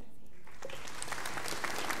Hancock.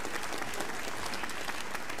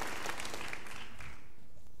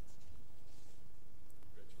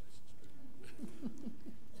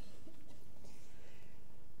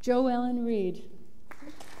 Jo Ellen Reed.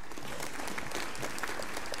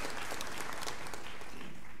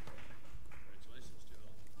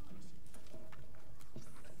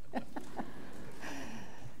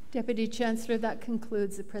 Deputy Chancellor, that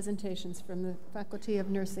concludes the presentations from the Faculty of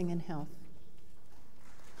Nursing and Health.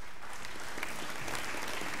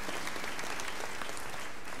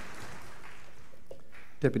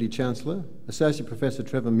 Deputy Chancellor, Associate Professor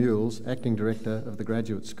Trevor Mules, Acting Director of the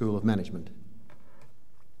Graduate School of Management.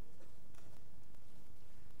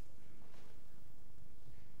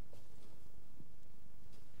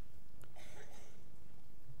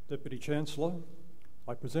 Deputy Chancellor,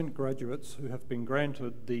 I present graduates who have been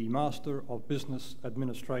granted the Master of Business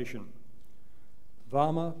Administration.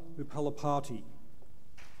 Varma Uppalapati.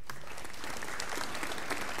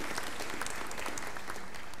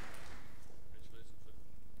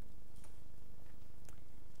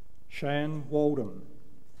 Shan Walden.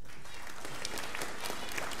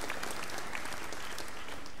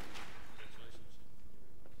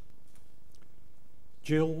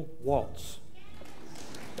 Jill Watts.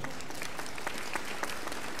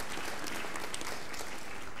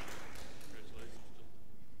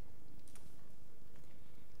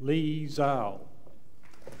 Lee Zhao.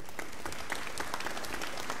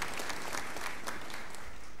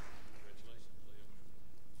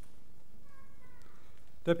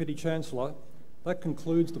 Deputy Chancellor, that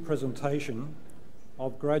concludes the presentation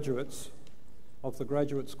of graduates of the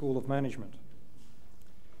Graduate School of Management.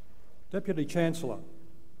 Deputy Chancellor,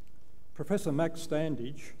 Professor Max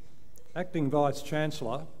Standage, Acting Vice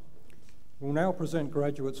Chancellor, will now present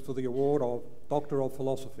graduates for the award of Doctor of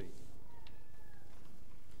Philosophy.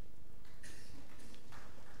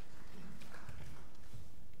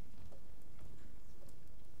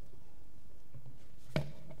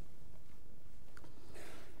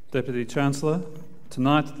 Deputy Chancellor,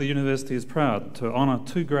 tonight the University is proud to honour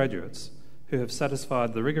two graduates who have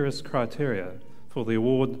satisfied the rigorous criteria for the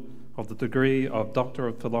award of the degree of Doctor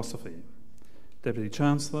of Philosophy. Deputy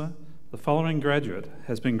Chancellor, the following graduate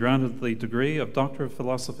has been granted the degree of Doctor of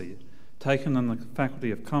Philosophy taken in the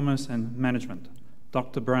Faculty of Commerce and Management,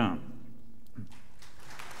 Dr. Brown.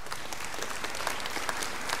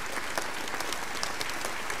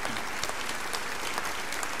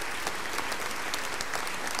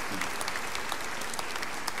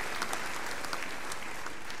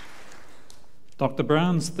 Dr.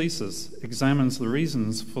 Brown's thesis examines the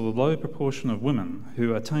reasons for the low proportion of women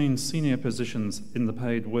who attain senior positions in the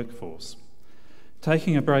paid workforce.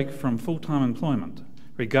 Taking a break from full-time employment,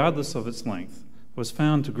 regardless of its length, was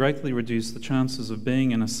found to greatly reduce the chances of being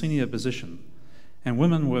in a senior position, and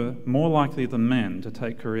women were more likely than men to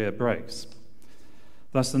take career breaks.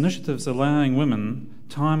 Thus, initiatives allowing women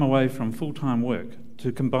time away from full-time work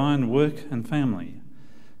to combine work and family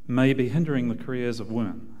may be hindering the careers of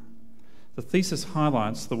women. The thesis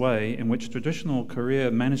highlights the way in which traditional career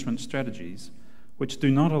management strategies, which do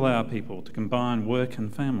not allow people to combine work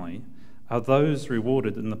and family, are those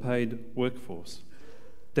rewarded in the paid workforce.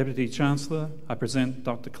 Deputy Chancellor, I present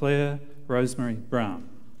Dr. Claire Rosemary Brown.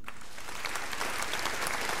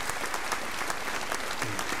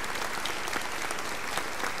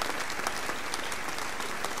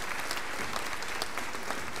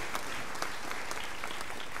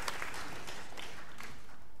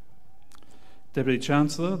 Deputy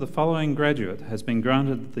Chancellor, the following graduate has been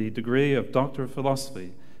granted the degree of Doctor of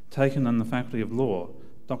Philosophy taken in the Faculty of Law,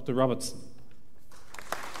 Dr. Robertson.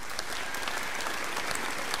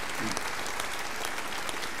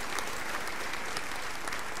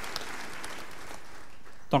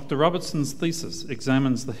 Dr. Robertson's thesis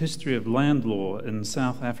examines the history of land law in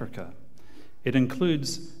South Africa. It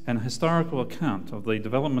includes an historical account of the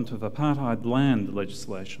development of apartheid land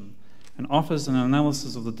legislation and offers an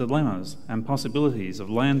analysis of the dilemmas and possibilities of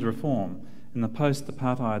land reform in the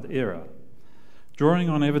post-apartheid era. Drawing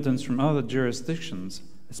on evidence from other jurisdictions,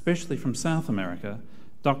 especially from South America,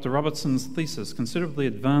 Dr. Robertson's thesis considerably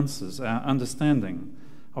advances our understanding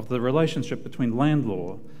of the relationship between land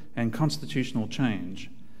law and constitutional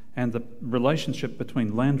change, and the relationship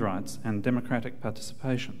between land rights and democratic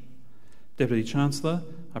participation. Deputy Chancellor,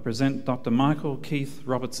 I present Dr. Michael Keith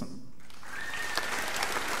Robertson.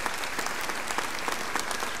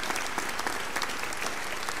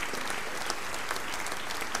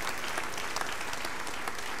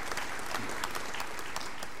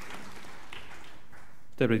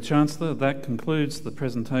 Deputy Chancellor, that concludes the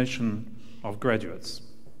presentation of graduates.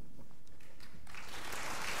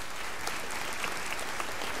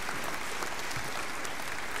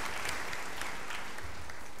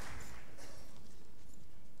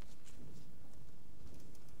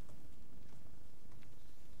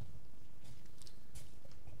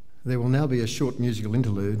 There will now be a short musical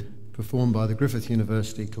interlude performed by the Griffith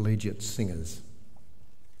University Collegiate Singers.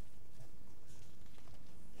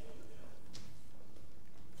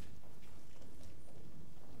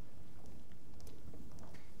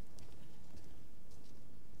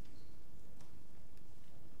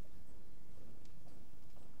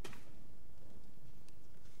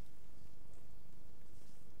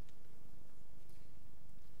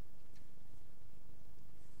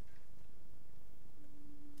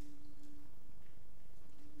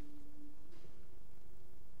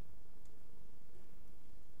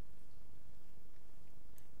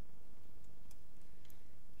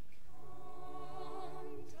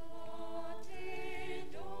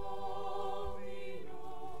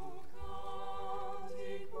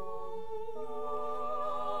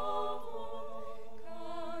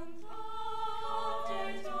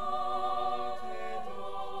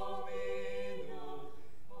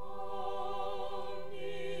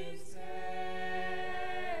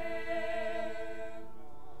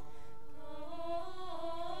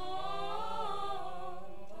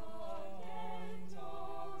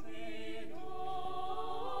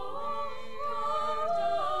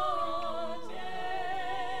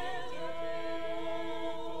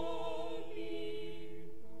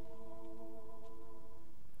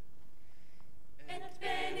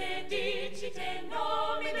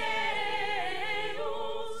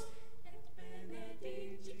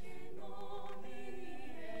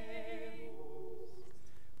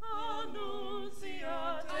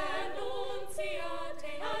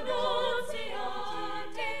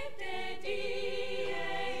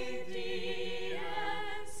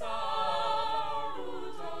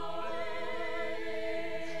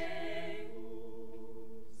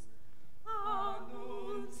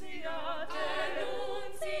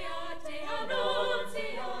 Annunziate,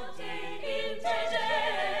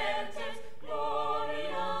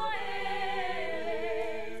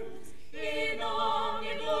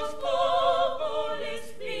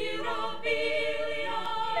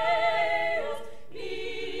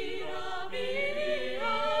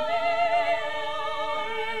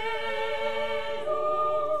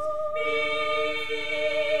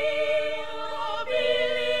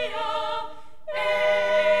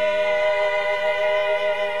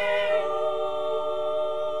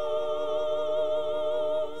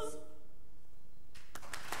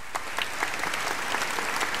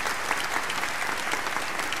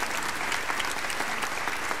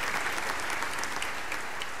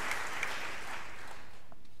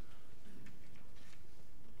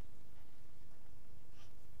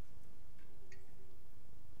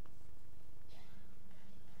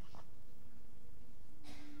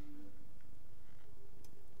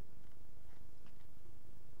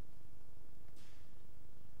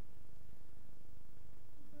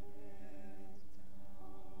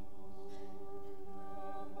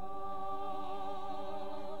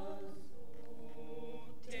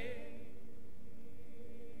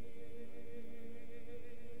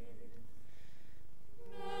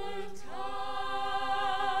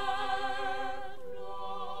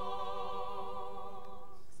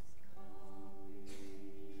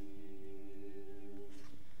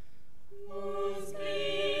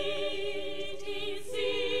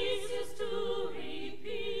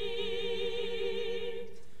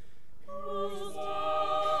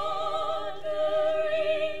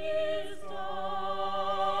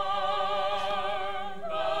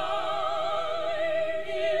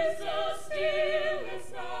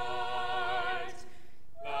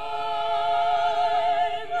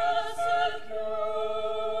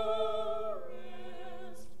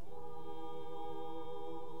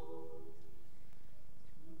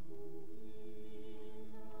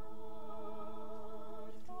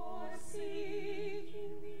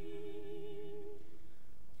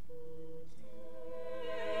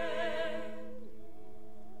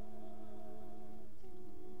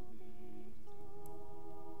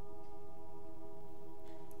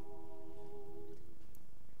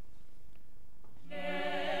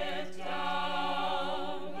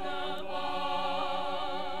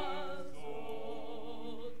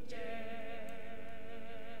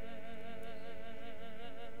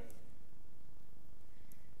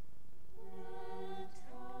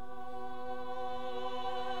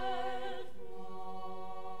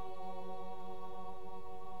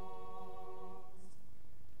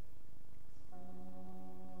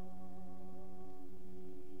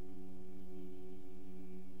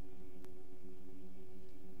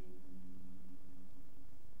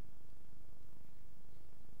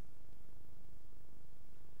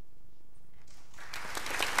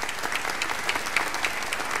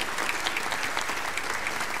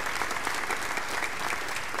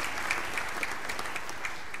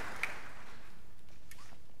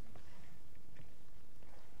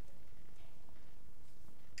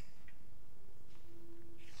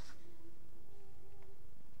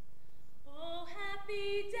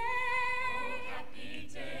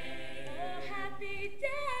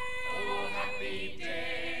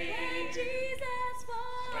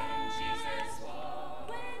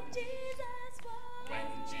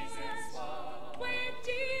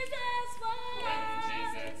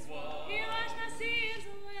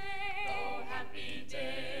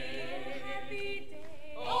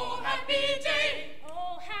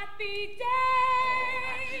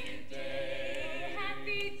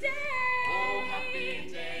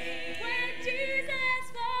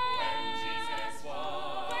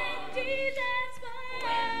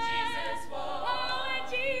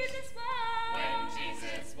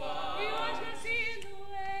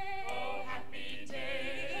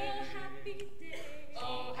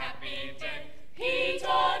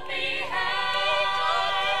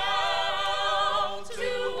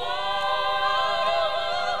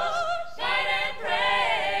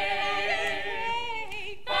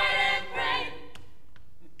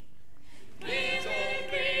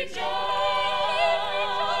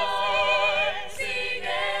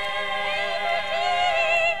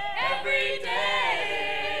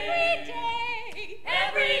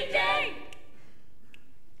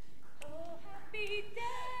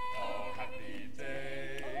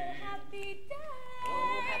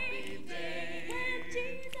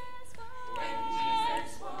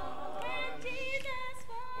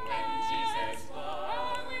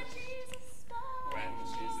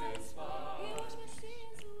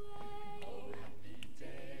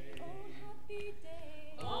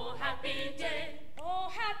 happy day. Oh,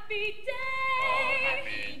 happy day. Oh,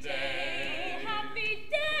 happy day. Oh, happy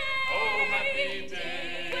day. Oh, happy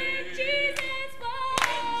day. When Jesus was.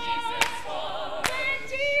 When Jesus was. When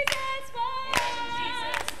Jesus was. When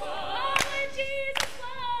Jesus was. Oh, when Jesus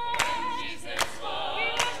was. When Jesus was. He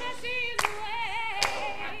washed our sins away.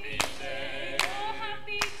 Oh, happy day. Oh,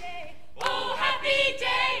 happy day. Oh, happy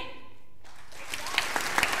day.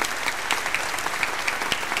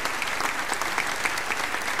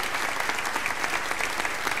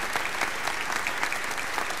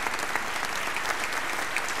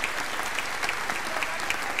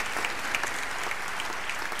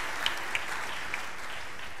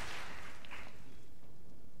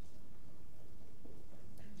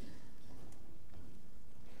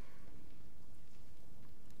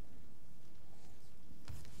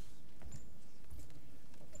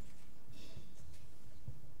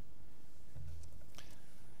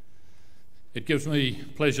 It gives me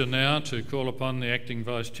pleasure now to call upon the Acting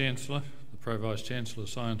Vice-Chancellor, the Pro-Vice-Chancellor of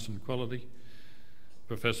Science and Quality,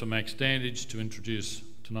 Professor Max Standage, to introduce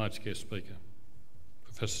tonight's guest speaker.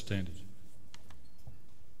 Professor Standage.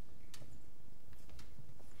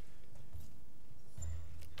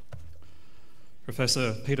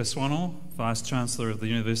 Professor Peter Swannell, Vice-Chancellor of the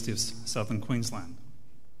University of Southern Queensland.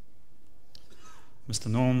 Mr.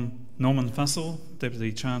 Norman Fussell,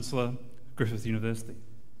 Deputy Chancellor, Griffith University.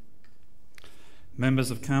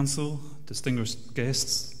 Members of Council, distinguished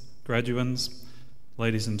guests, graduands,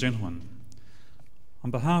 ladies and gentlemen.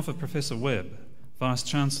 On behalf of Professor Webb,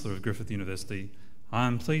 Vice-Chancellor of Griffith University, I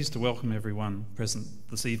am pleased to welcome everyone present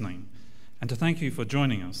this evening and to thank you for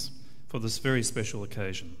joining us for this very special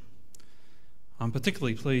occasion. I'm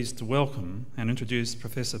particularly pleased to welcome and introduce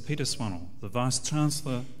Professor Peter Swannell, the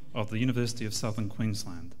Vice-Chancellor of the University of Southern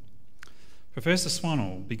Queensland. Professor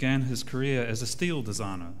Swannell began his career as a steel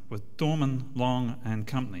designer with Dorman, Long and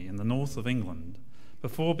Company in the north of England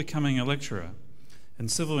before becoming a lecturer in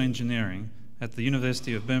civil engineering at the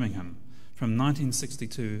University of Birmingham from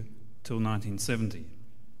 1962 till 1970.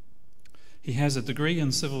 He has a degree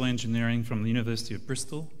in civil engineering from the University of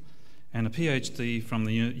Bristol and a PhD from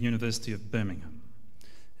the University of Birmingham.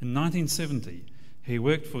 In 1970, he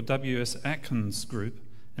worked for W.S. Atkins Group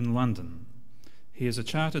in London. He is a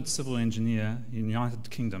Chartered Civil Engineer in the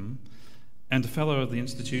United Kingdom and a Fellow of the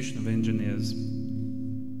Institution of Engineers,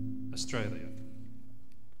 Australia.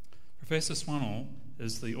 Professor Swannell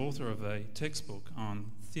is the author of a textbook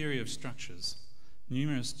on theory of structures,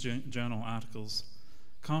 numerous journal articles,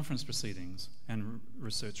 conference proceedings, and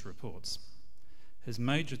research reports. His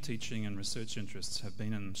major teaching and research interests have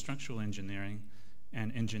been in structural engineering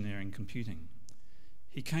and engineering computing.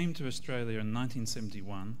 He came to Australia in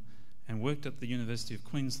 1971 and worked at the University of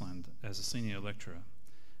Queensland as a senior lecturer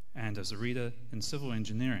and as a reader in civil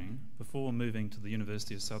engineering before moving to the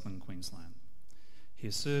University of Southern Queensland. He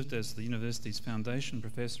has served as the university's Foundation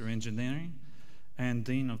Professor of Engineering and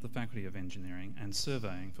Dean of the Faculty of Engineering and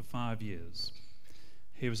Surveying for 5 years.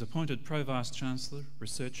 He was appointed Pro-Vice-Chancellor,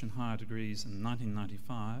 Research and Higher Degrees in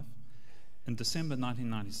 1995. In December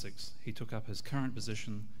 1996, he took up his current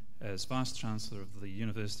position as Vice-Chancellor of the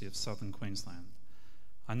University of Southern Queensland.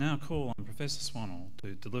 I now call on Professor Swannell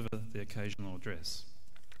to deliver the occasional address.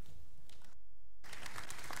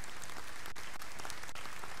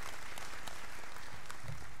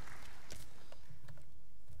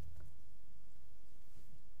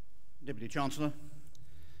 Deputy Chancellor,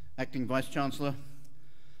 Acting Vice-Chancellor,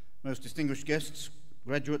 most distinguished guests,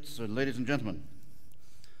 graduates, and ladies and gentlemen.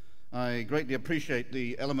 I greatly appreciate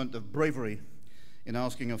the element of bravery in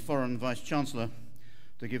asking a foreign Vice-Chancellor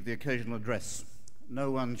to give the occasional address. No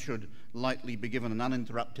one should lightly be given an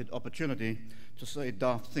uninterrupted opportunity to say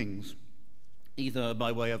daft things, either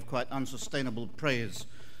by way of quite unsustainable praise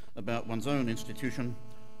about one's own institution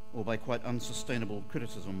or by quite unsustainable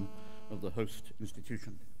criticism of the host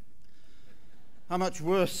institution. How much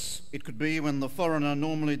worse it could be when the foreigner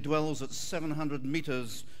normally dwells at 700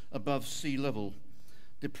 meters above sea level,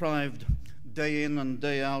 deprived day in and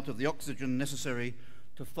day out of the oxygen necessary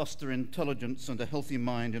to foster intelligence and a healthy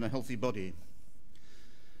mind in a healthy body.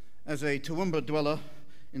 As a Toowoomba dweller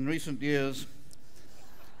in recent years,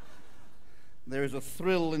 there is a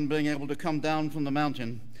thrill in being able to come down from the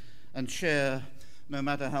mountain and share, no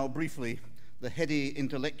matter how briefly, the heady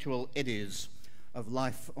intellectual eddies of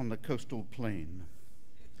life on the coastal plain.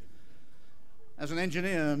 As an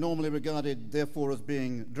engineer normally regarded, therefore, as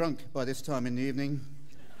being drunk by this time in the evening,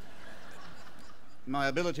 my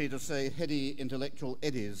ability to say heady intellectual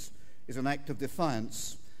eddies is an act of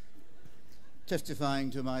defiance, testifying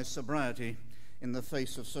to my sobriety in the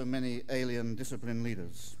face of so many alien discipline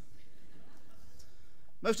leaders.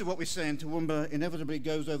 Most of what we say in Toowoomba inevitably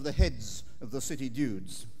goes over the heads of the city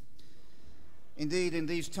dudes. Indeed, in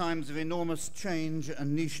these times of enormous change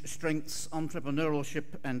and niche strengths, entrepreneurship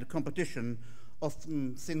and competition,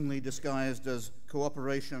 often thinly disguised as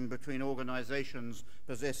cooperation between organizations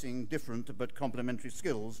possessing different but complementary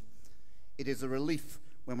skills, it is a relief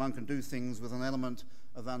when one can do things with an element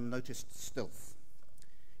of unnoticed stealth.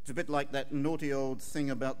 It's a bit like that naughty old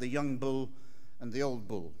thing about the young bull and the old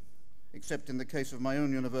bull, except in the case of my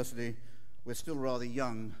own university, we're still rather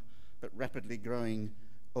young, but rapidly growing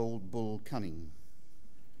old bull cunning.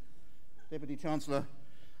 Deputy Chancellor,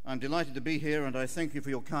 I'm delighted to be here, and I thank you for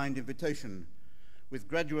your kind invitation. With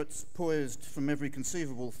graduates poised from every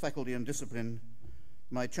conceivable faculty and discipline,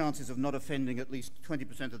 my chances of not offending at least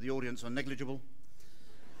 20% of the audience are negligible,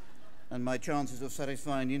 and my chances of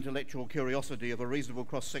satisfying the intellectual curiosity of a reasonable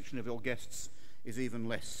cross-section of your guests is even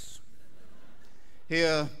less.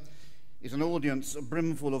 Here is an audience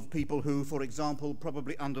brimful of people who, for example,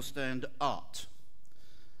 probably understand art.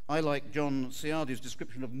 I like John Ciardi's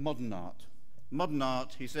description of modern art. Modern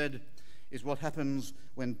art, he said, is what happens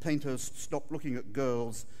when painters stop looking at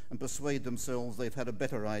girls and persuade themselves they've had a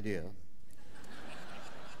better idea.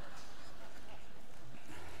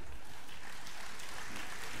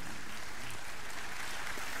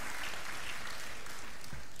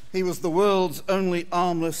 He was the world's only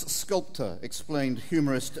armless sculptor, explained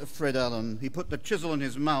humorist Fred Allen. He put the chisel in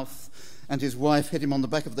his mouth and his wife hit him on the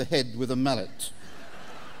back of the head with a mallet.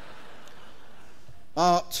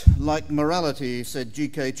 Art, like morality, said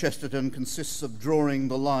G.K. Chesterton, consists of drawing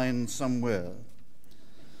the line somewhere.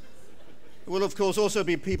 There will, of course, also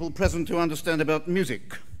be people present who understand about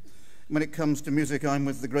music. When it comes to music, I'm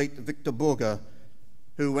with the great Victor Borge,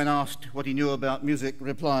 who, when asked what he knew about music,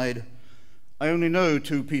 replied, I only know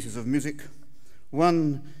two pieces of music.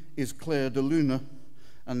 One is Clair de Lune,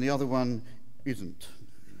 and the other one isn't.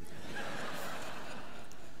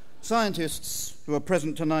 Scientists who are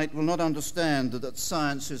present tonight will not understand that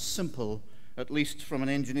science is simple, at least from an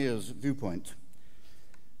engineer's viewpoint.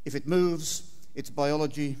 If it moves, it's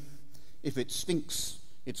biology. If it stinks,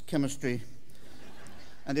 it's chemistry.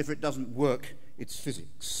 And if it doesn't work, it's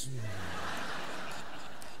physics.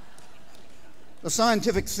 The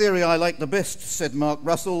scientific theory I like the best, said Mark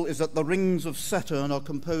Russell, is that the rings of Saturn are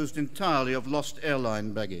composed entirely of lost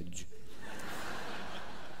airline baggage.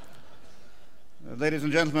 Ladies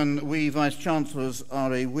and gentlemen, we Vice-Chancellors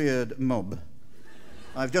are a weird mob.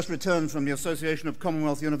 I've just returned from the Association of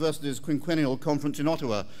Commonwealth Universities quinquennial conference in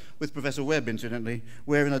Ottawa, with Professor Webb, incidentally,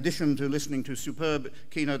 where in addition to listening to superb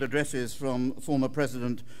keynote addresses from former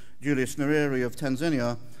President Julius Nyerere of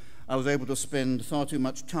Tanzania, I was able to spend far too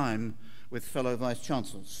much time with fellow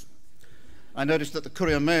Vice-Chancellors. I noticed that the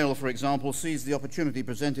Courier Mail, for example, seized the opportunity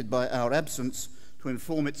presented by our absence to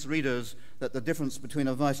inform its readers that the difference between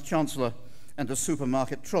a Vice-Chancellor and a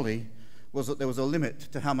supermarket trolley was that there was a limit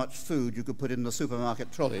to how much food you could put in the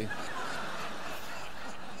supermarket trolley.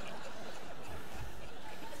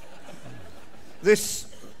 This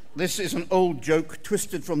is an old joke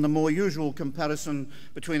twisted from the more usual comparison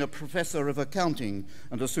between a professor of accounting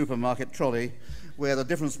and a supermarket trolley, where the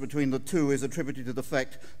difference between the two is attributed to the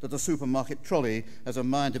fact that the supermarket trolley has a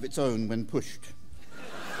mind of its own when pushed.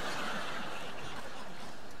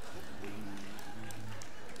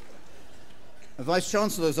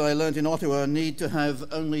 Vice-Chancellors, I learned in Ottawa, need to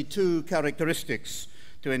have only two characteristics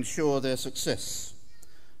to ensure their success.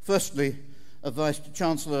 Firstly, a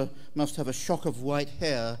Vice-Chancellor must have a shock of white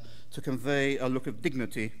hair to convey a look of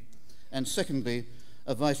dignity. And secondly,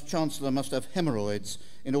 a Vice-Chancellor must have hemorrhoids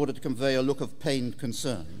in order to convey a look of pained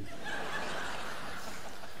concern.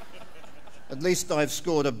 At least I've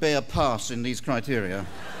scored a bare pass in these criteria.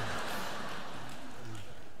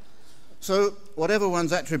 So, whatever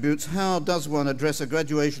one's attributes, how does one address a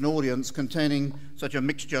graduation audience containing such a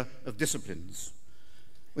mixture of disciplines?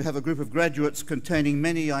 We have a group of graduates containing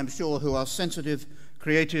many, I'm sure, who are sensitive,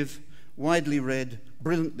 creative, widely read,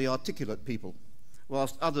 brilliantly articulate people,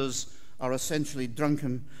 whilst others are essentially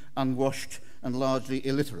drunken, unwashed, and largely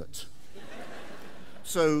illiterate.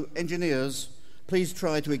 So, engineers, please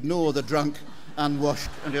try to ignore the drunk,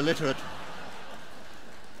 unwashed, and illiterate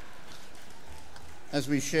as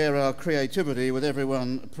we share our creativity with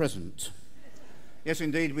everyone present. Yes,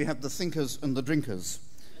 indeed, we have the thinkers and the drinkers.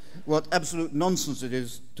 What absolute nonsense it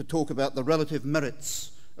is to talk about the relative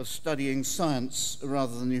merits of studying science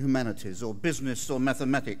rather than the humanities, or business, or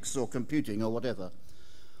mathematics, or computing, or whatever.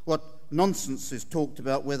 What nonsense is talked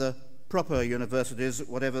about whether proper universities,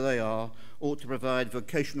 whatever they are, ought to provide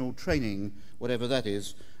vocational training, whatever that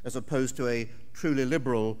is, as opposed to a truly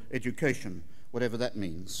liberal education, whatever that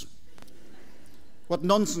means. What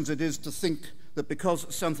nonsense it is to think that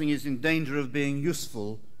because something is in danger of being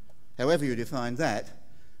useful, however you define that,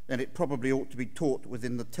 then it probably ought to be taught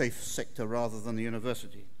within the TAFE sector rather than the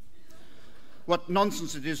university. What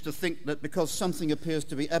nonsense it is to think that because something appears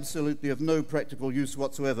to be absolutely of no practical use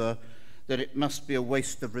whatsoever, that it must be a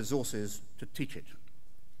waste of resources to teach it.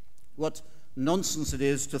 What nonsense it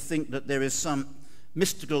is to think that there is some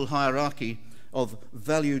mystical hierarchy of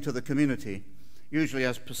value to the community, usually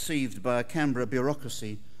as perceived by a Canberra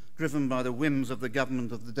bureaucracy driven by the whims of the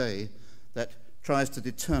government of the day, that tries to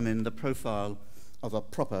determine the profile of a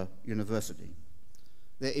proper university.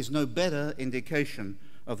 There is no better indication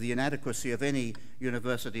of the inadequacy of any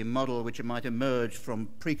university model which might emerge from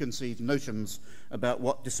preconceived notions about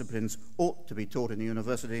what disciplines ought to be taught in a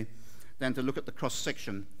university than to look at the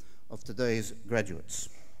cross-section of today's graduates.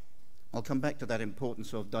 I'll come back to that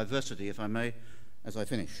importance of diversity, if I may, as I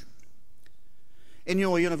finish. In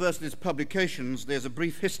your university's publications, there's a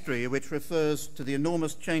brief history which refers to the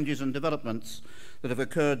enormous changes and developments that have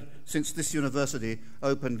occurred since this university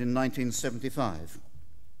opened in 1975.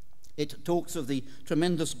 It talks of the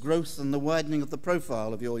tremendous growth and the widening of the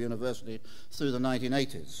profile of your university through the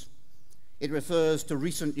 1980s. It refers to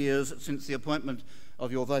recent years since the appointment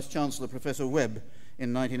of your Vice-Chancellor, Professor Webb,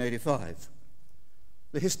 in 1985.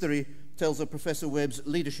 The history tells of Professor Webb's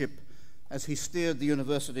leadership as he steered the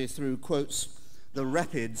university through, quotes, the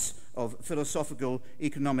rapids of philosophical,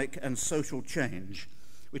 economic and social change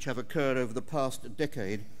which have occurred over the past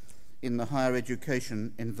decade in the higher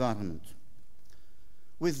education environment.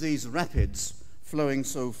 With these rapids flowing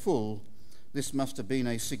so full, this must have been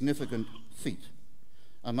a significant feat.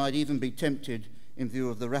 I might even be tempted, in view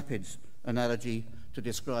of the rapids analogy, to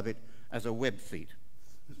describe it as a web feat.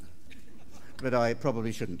 But I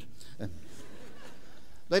probably shouldn't.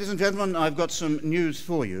 Ladies and gentlemen, I've got some news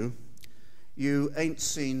for you. You ain't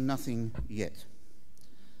seen nothing yet.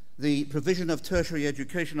 The provision of tertiary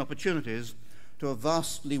education opportunities to a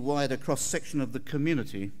vastly wider cross-section of the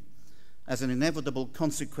community as an inevitable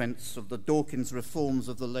consequence of the Dawkins reforms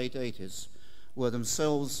of the late 80s were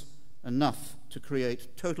themselves enough to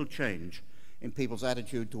create total change in people's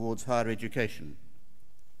attitude towards higher education.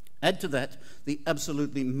 Add to that the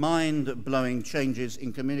absolutely mind-blowing changes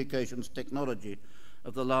in communications technology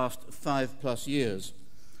of the last 5+ years,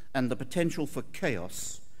 and the potential for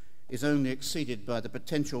chaos is only exceeded by the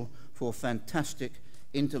potential for fantastic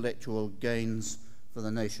intellectual gains for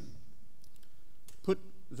the nation. Put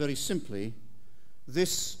very simply,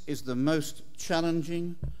 this is the most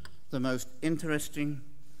challenging, the most interesting,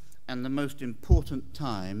 and the most important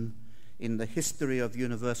time in the history of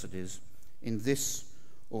universities in this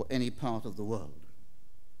or any part of the world.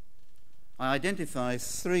 I identify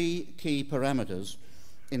 3 key parameters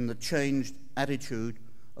in the changed attitude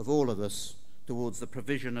of all of us towards the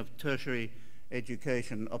provision of tertiary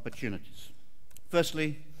education opportunities.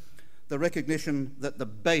 Firstly, the recognition that the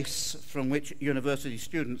base from which university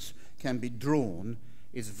students can be drawn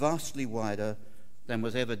is vastly wider than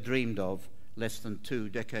was ever dreamed of less than 2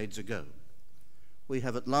 decades ago. We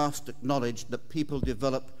have at last acknowledged that people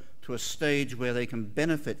develop to a stage where they can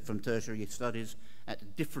benefit from tertiary studies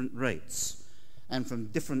at different rates and from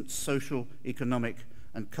different social, economic,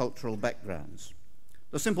 and cultural backgrounds.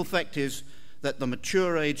 The simple fact is that the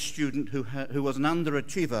mature-age student who was an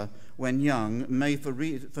underachiever when young may, for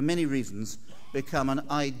many reasons, become an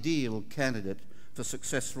ideal candidate for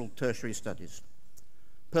successful tertiary studies.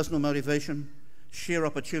 Personal motivation, sheer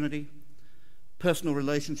opportunity, personal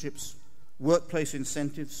relationships, workplace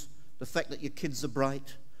incentives, the fact that your kids are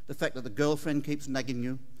bright, the fact that the girlfriend keeps nagging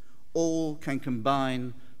you, all can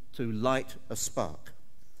combine to light a spark.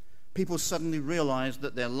 People suddenly realize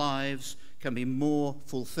that their lives can be more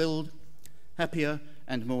fulfilled, happier,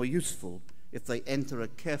 and more useful if they enter a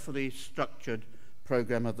carefully structured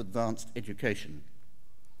program of advanced education.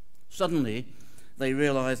 Suddenly, they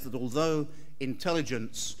realize that although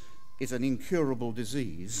intelligence is an incurable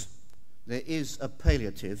disease, there is a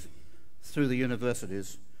palliative through the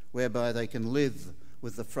universities whereby they can live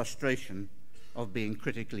with the frustration of being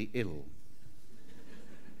critically ill.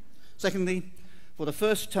 Secondly, for the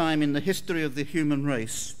first time in the history of the human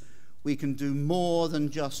race, we can do more than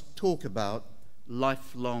just talk about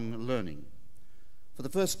lifelong learning. For the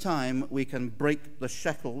first time, we can break the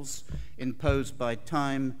shackles imposed by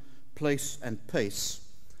time, place, and pace,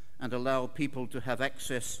 and allow people to have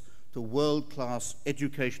access to world-class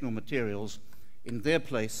educational materials in their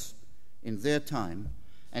place, in their time,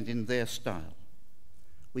 and in their style.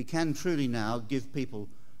 We can truly now give people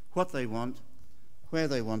what they want, where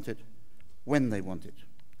they want it, when they want it.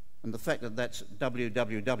 And the fact that that's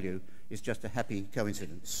www is just a happy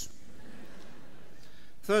coincidence.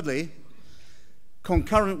 Thirdly,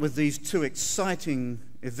 Concurrent with these two exciting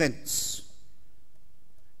events,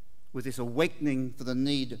 with this awakening for the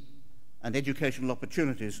need and educational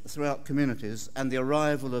opportunities throughout communities and the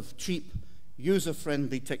arrival of cheap,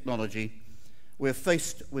 user-friendly technology, we're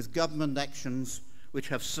faced with government actions which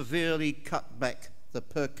have severely cut back the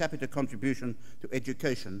per capita contribution to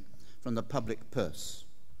education from the public purse.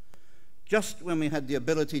 Just when we had the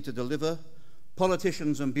ability to deliver,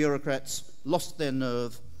 politicians and bureaucrats lost their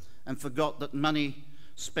nerve and forgot that money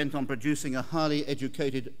spent on producing a highly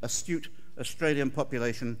educated, astute Australian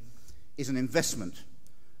population is an investment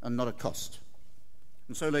and not a cost.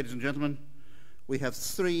 And so, ladies and gentlemen, we have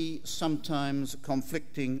three sometimes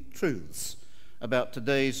conflicting truths about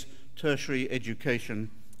today's tertiary education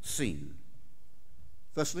scene.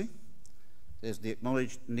 Firstly, there's the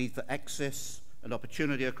acknowledged need for access and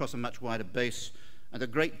opportunity across a much wider base and a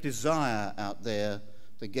great desire out there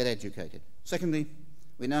to get educated. Secondly,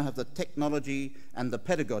 we now have the technology and the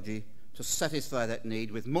pedagogy to satisfy that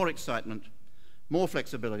need with more excitement, more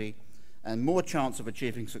flexibility, and more chance of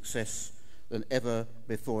achieving success than ever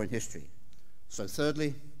before in history. So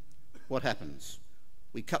thirdly, what happens?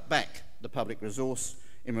 We cut back the public resource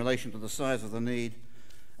in relation to the size of the need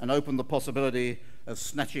and open the possibility of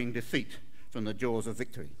snatching defeat from the jaws of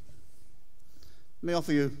victory. Let me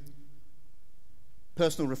offer you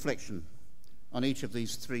personal reflection on each of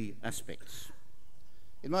these three aspects.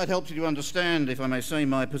 It might help you to understand, if I may say,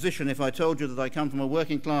 my position if I told you that I come from a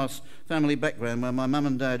working class family background where my mum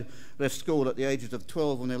and dad left school at the ages of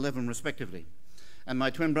 12 and 11 respectively, and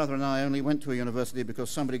my twin brother and I only went to a university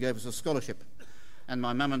because somebody gave us a scholarship, and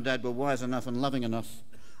my mum and dad were wise enough and loving enough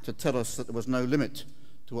to tell us that there was no limit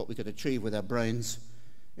to what we could achieve with our brains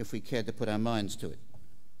if we cared to put our minds to it.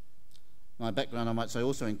 My background, I might say,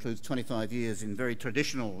 also includes 25 years in very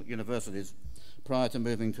traditional universities prior to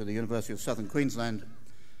moving to the University of Southern Queensland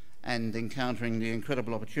and encountering the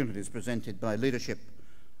incredible opportunities presented by leadership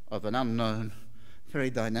of an unknown, very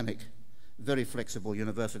dynamic, very flexible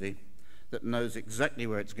university that knows exactly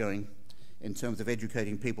where it's going in terms of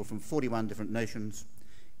educating people from 41 different nations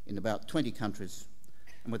in about 20 countries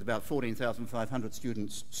and with about 14,500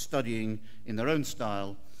 students studying in their own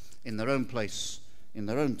style, in their own place, in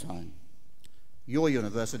their own time. Your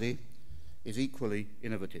university is equally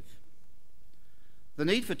innovative. The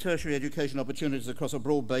need for tertiary education opportunities across a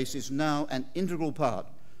broad base is now an integral part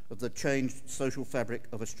of the changed social fabric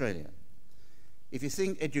of Australia. If you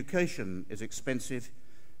think education is expensive,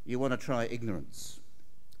 you want to try ignorance.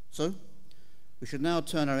 So, we should now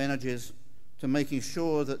turn our energies to making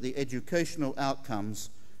sure that the educational outcomes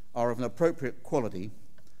are of an appropriate quality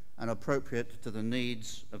and appropriate to the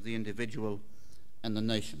needs of the individual and the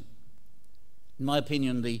nation. In my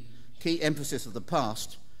opinion, the key emphasis of the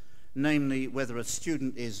past, namely whether a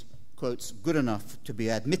student is, quotes, good enough to be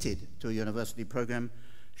admitted to a university program,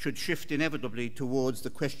 should shift inevitably towards the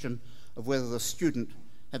question of whether the student,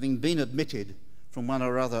 having been admitted from one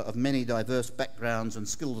or other of many diverse backgrounds and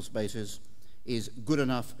skills bases, is good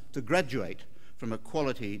enough to graduate from a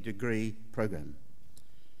quality degree program.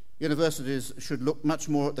 Universities should look much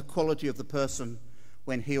more at the quality of the person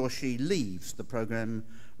when he or she leaves the program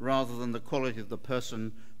rather than the quality of the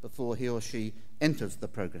person before he or she enters the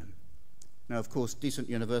program. Now, of course, decent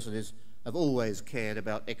universities have always cared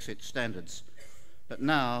about exit standards, but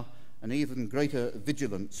now an even greater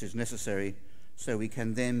vigilance is necessary so we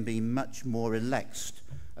can then be much more relaxed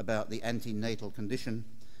about the antenatal condition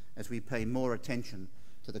as we pay more attention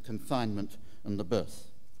to the confinement and the birth.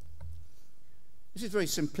 This is very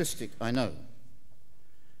simplistic, I know.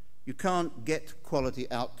 You can't get quality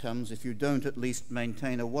outcomes if you don't at least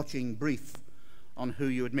maintain a watching brief on who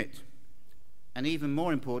you admit. And even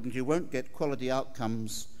more important, you won't get quality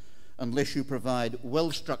outcomes unless you provide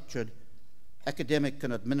well-structured academic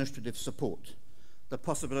and administrative support, the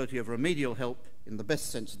possibility of remedial help in the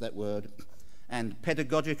best sense of that word, and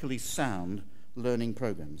pedagogically sound learning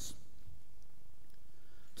programs.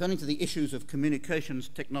 Turning to the issues of communications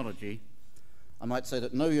technology, I might say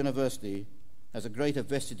that no university has a greater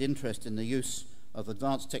vested interest in the use of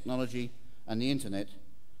advanced technology and the internet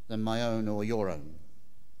than my own or your own.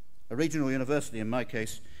 A regional university, in my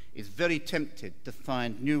case, is very tempted to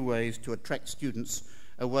find new ways to attract students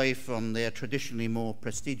away from their traditionally more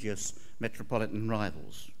prestigious metropolitan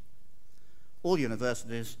rivals. All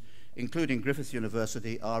universities, including Griffith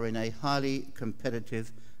University, are in a highly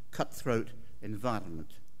competitive, cutthroat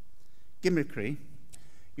environment. Gimmickry,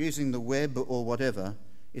 using the web or whatever,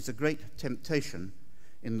 is a great temptation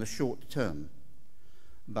in the short term,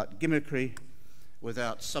 but gimmickry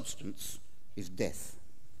without substance is death.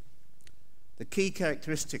 The key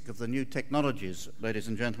characteristic of the new technologies, ladies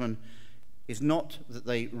and gentlemen, is not that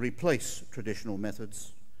they replace traditional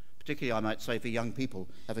methods, particularly, I might say, for young people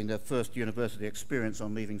having their first university experience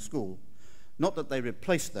on leaving school. Not that they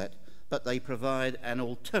replace that, but they provide an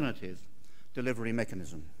alternative delivery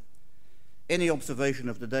mechanism. Any observation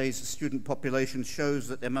of today's student population shows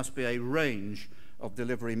that there must be a range of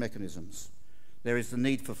delivery mechanisms. There is the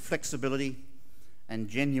need for flexibility and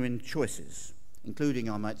genuine choices, including,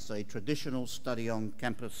 I might say, traditional study on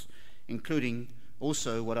campus, including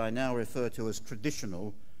also what I now refer to as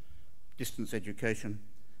traditional distance education,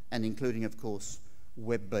 and including, of course,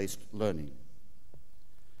 web-based learning.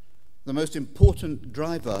 The most important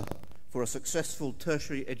driver for a successful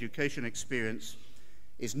tertiary education experience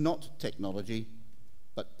is not technology,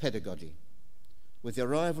 but pedagogy. With the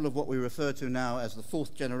arrival of what we refer to now as the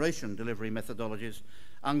fourth generation delivery methodologies,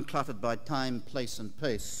 uncluttered by time, place, and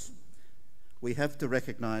pace, we have to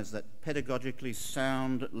recognize that pedagogically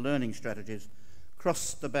sound learning strategies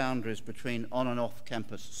cross the boundaries between on and off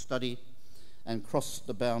campus study and cross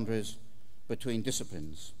the boundaries between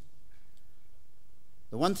disciplines.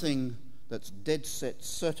 The one thing that's dead set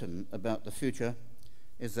certain about the future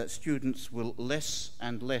is that students will less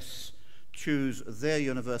and less choose their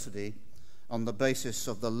university on the basis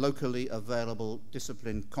of the locally available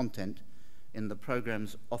discipline content in the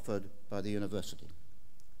programs offered by the university.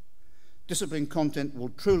 Discipline content will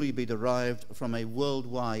truly be derived from a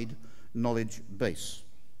worldwide knowledge base.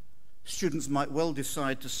 Students might well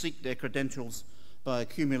decide to seek their credentials by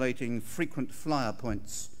accumulating frequent flyer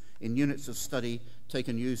points in units of study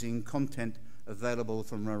taken using content available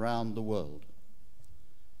from around the world.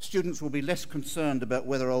 Students will be less concerned about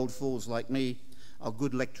whether old fools like me are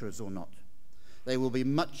good lecturers or not. They will be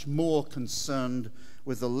much more concerned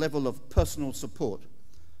with the level of personal support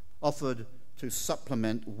offered to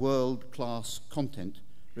supplement world-class content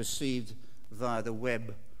received via the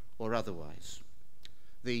web or otherwise.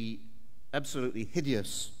 The absolutely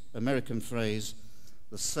hideous American phrase,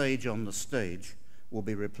 "the sage on the stage," will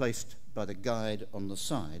be replaced by the guide on the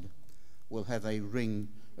side, will have a ring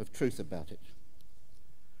of truth about it.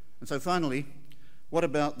 And so finally, what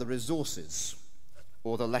about the resources,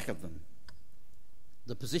 or the lack of them?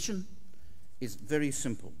 The position is very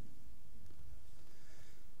simple.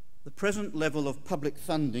 The present level of public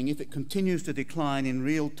funding, if it continues to decline in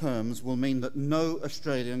real terms, will mean that no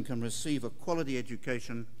Australian can receive a quality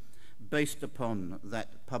education based upon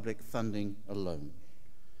that public funding alone.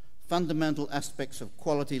 Fundamental aspects of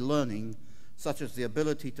quality learning, such as the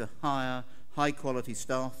ability to hire high-quality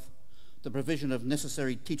staff, the provision of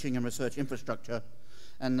necessary teaching and research infrastructure,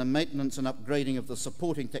 and the maintenance and upgrading of the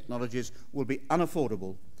supporting technologies, will be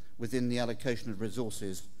unaffordable within the allocation of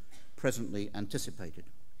resources presently anticipated.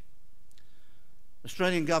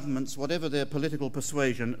 Australian governments, whatever their political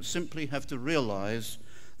persuasion, simply have to realise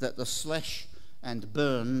that the slash and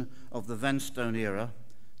burn of the Vanstone era,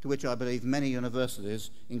 to which I believe many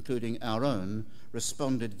universities, including our own,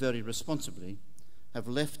 responded very responsibly, have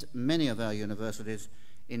left many of our universities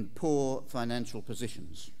in poor financial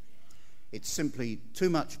positions. It's simply too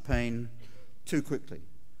much pain, too quickly,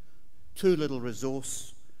 too little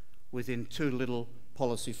resource within too little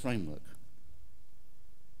policy framework.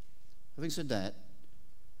 Having said that,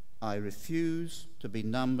 I refuse to be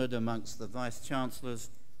numbered amongst the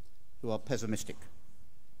Vice-Chancellors who are pessimistic.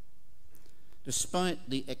 Despite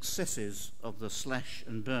the excesses of the slash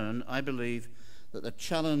and burn, I believe that the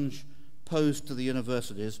challenge posed to the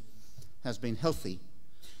universities has been healthy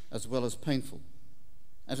as well as painful.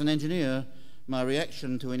 As an engineer, my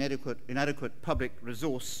reaction to inadequate public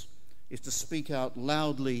resource is to speak out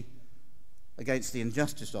loudly against the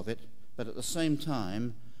injustice of it, but at the same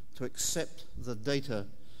time to accept the data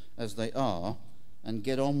as they are and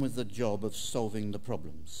get on with the job of solving the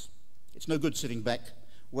problems. It's no good sitting back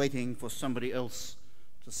waiting for somebody else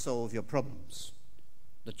to solve your problems.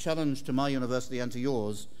 The challenge to my university and to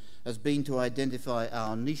yours has been to identify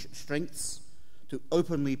our niche strengths, to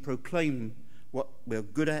openly proclaim what we're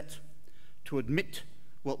good at, to admit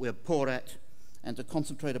what we're poor at, and to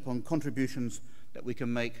concentrate upon contributions that we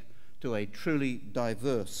can make to a truly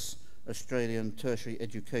diverse Australian tertiary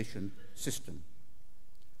education system.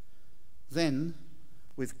 Then,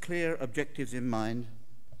 with clear objectives in mind,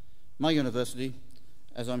 my university,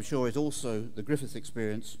 as I'm sure is also the Griffith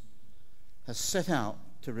experience, has set out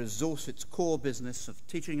to resource its core business of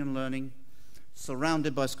teaching and learning,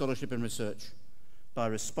 surrounded by scholarship and research, by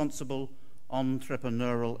responsible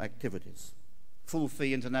entrepreneurial activities.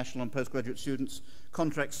 Full-fee international and postgraduate students,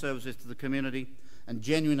 contract services to the community, and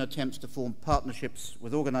genuine attempts to form partnerships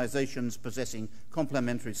with organisations possessing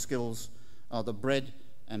complementary skills are the bread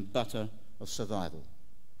and butter of survival.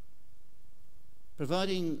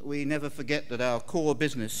 Providing we never forget that our core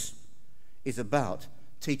business is about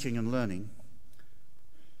teaching and learning,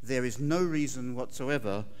 there is no reason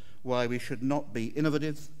whatsoever why we should not be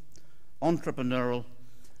innovative, entrepreneurial,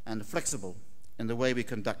 and flexible in the way we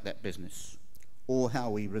conduct that business or how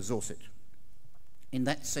we resource it. In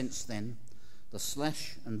that sense, then, the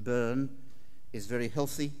slash and burn is very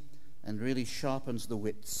healthy and really sharpens the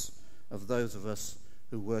wits of those of us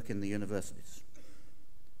who work in the universities.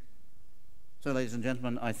 So, ladies and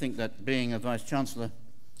gentlemen, I think that being a Vice-Chancellor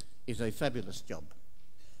is a fabulous job.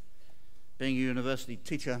 Being a university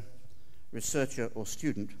teacher, researcher, or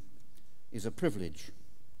student is a privilege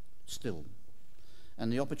still.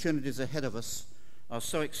 And the opportunities ahead of us are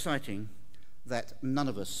so exciting that none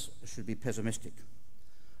of us should be pessimistic.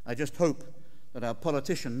 I just hope that our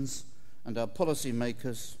politicians and our policy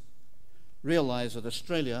makers realize that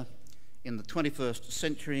Australia in the 21st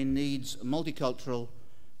century needs multicultural,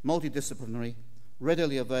 multidisciplinary,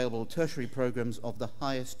 readily available tertiary programs of the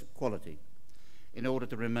highest quality in order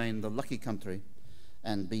to remain the lucky country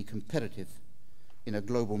and be competitive in a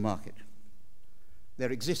global market.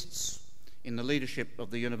 There exists in the leadership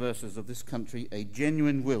of the universities of this country a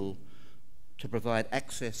genuine will to provide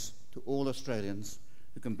access to all Australians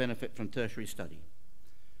who can benefit from tertiary study.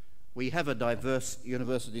 We have a diverse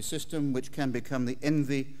university system which can become the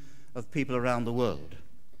envy of people around the world.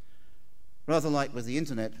 Rather like with the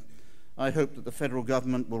internet, I hope that the federal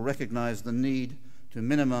government will recognise the need to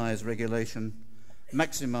minimise regulation,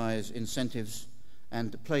 maximise incentives,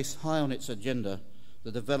 and place high on its agenda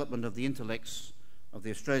the development of the intellects of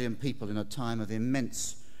the Australian people in a time of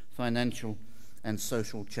immense financial and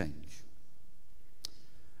social change.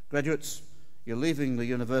 Graduates, you're leaving the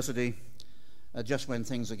university just when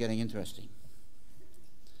things are getting interesting.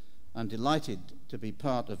 I'm delighted to be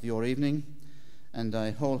part of your evening, and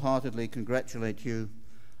I wholeheartedly congratulate you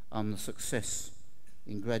on the success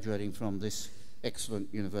in graduating from this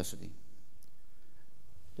excellent university.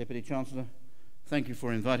 Deputy Chancellor, thank you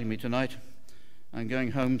for inviting me tonight. I'm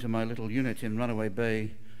going home to my little unit in Runaway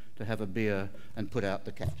Bay to have a beer and put out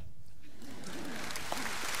the cat.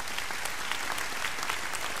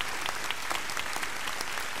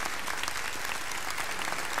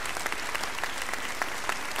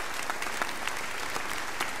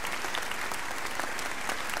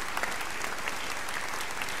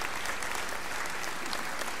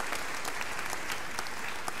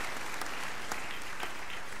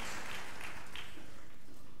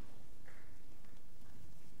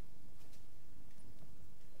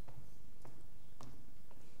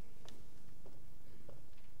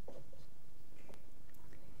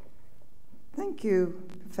 Thank you,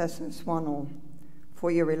 Professor Swanell, for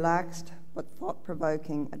your relaxed but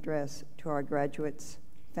thought-provoking address to our graduates,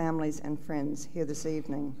 families, and friends here this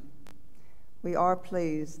evening. We are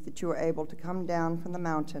pleased that you were able to come down from the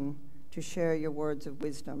mountain to share your words of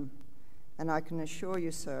wisdom, and I can assure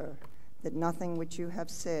you, sir, that nothing which you have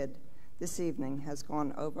said this evening has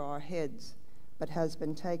gone over our heads, but has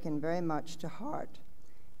been taken very much to heart,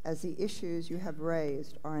 as the issues you have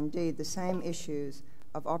raised are indeed the same issues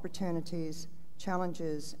of opportunities,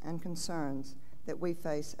 challenges, and concerns that we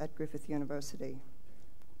face at Griffith University.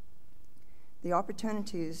 The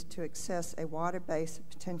opportunities to access a wider base of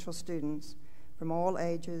potential students from all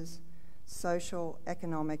ages, social,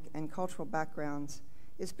 economic, and cultural backgrounds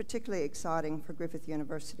is particularly exciting for Griffith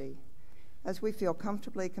University, as we feel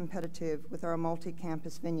comfortably competitive with our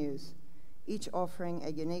multi-campus venues, each offering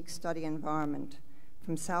a unique study environment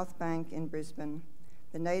from South Bank in Brisbane,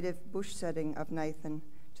 the native bush setting of Nathan,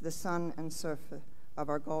 to the sun and surf of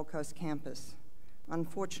our Gold Coast campus.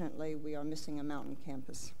 Unfortunately, we are missing a mountain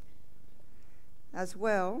campus. As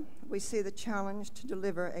well, we see the challenge to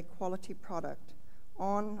deliver a quality product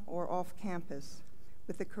on or off campus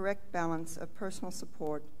with the correct balance of personal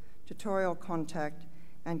support, tutorial contact,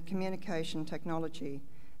 and communication technology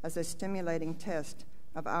as a stimulating test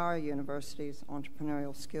of our university's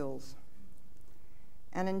entrepreneurial skills.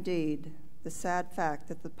 And indeed, the sad fact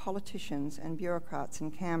that the politicians and bureaucrats in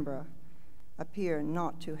Canberra appear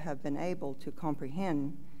not to have been able to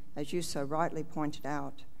comprehend, as you so rightly pointed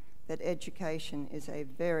out, that education is a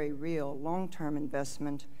very real long-term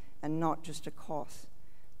investment and not just a cost.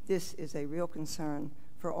 This is a real concern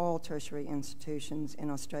for all tertiary institutions in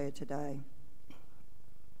Australia today.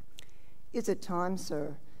 Is it time,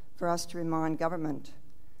 sir, for us to remind government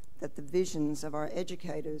that the visions of our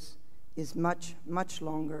educators is much, much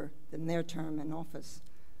longer than their term in office?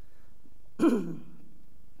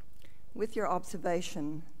 With your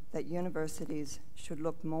observation that universities should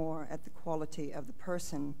look more at the quality of the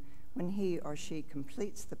person when he or she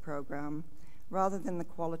completes the program, rather than the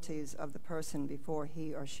qualities of the person before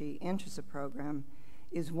he or she enters a program,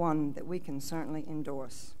 is one that we can certainly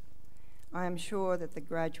endorse. I am sure that the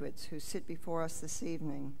graduates who sit before us this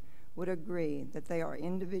evening would agree that they are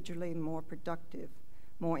individually more productive,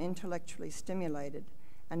 more intellectually stimulated,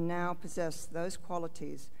 and now possess those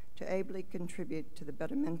qualities to ably contribute to the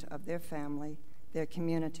betterment of their family, their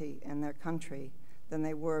community, and their country than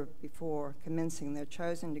they were before commencing their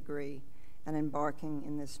chosen degree and embarking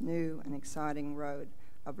in this new and exciting road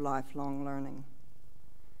of lifelong learning.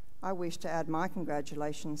 I wish to add my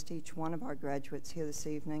congratulations to each one of our graduates here this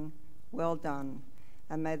evening. Well done,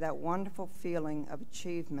 and may that wonderful feeling of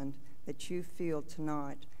achievement that you feel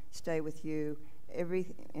tonight stay with you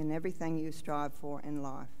in everything you strive for in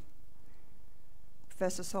life.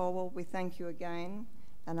 Professor Solwell, we thank you again,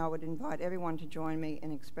 and I would invite everyone to join me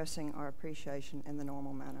in expressing our appreciation in the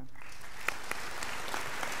normal manner.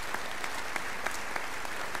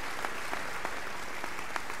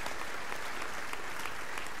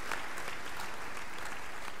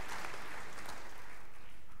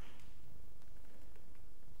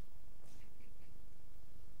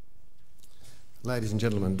 Ladies and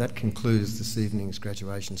gentlemen, that concludes this evening's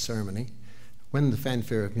graduation ceremony. When the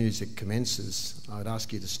fanfare of music commences, I'd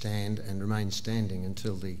ask you to stand and remain standing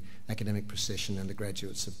until the academic procession and the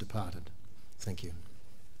graduates have departed. Thank you.